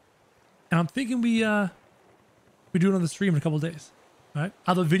description. And I'm thinking we do another stream in a couple of days. All right,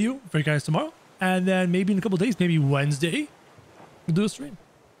 I'll have a video for you guys tomorrow, and then maybe in a couple of days, maybe Wednesday, we'll do a stream.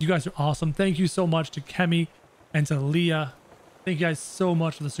 You guys are awesome. Thank you so much to Kemi and to Leah. Thank you guys so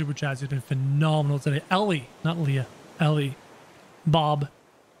much for the super chats. You've been phenomenal today. Ellie, not Leah. Ellie, Bob,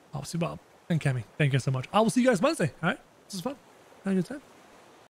 obviously Bob, and Kemi. Thank you so much. I will see you guys Wednesday. All right, this is fun. Have a good time.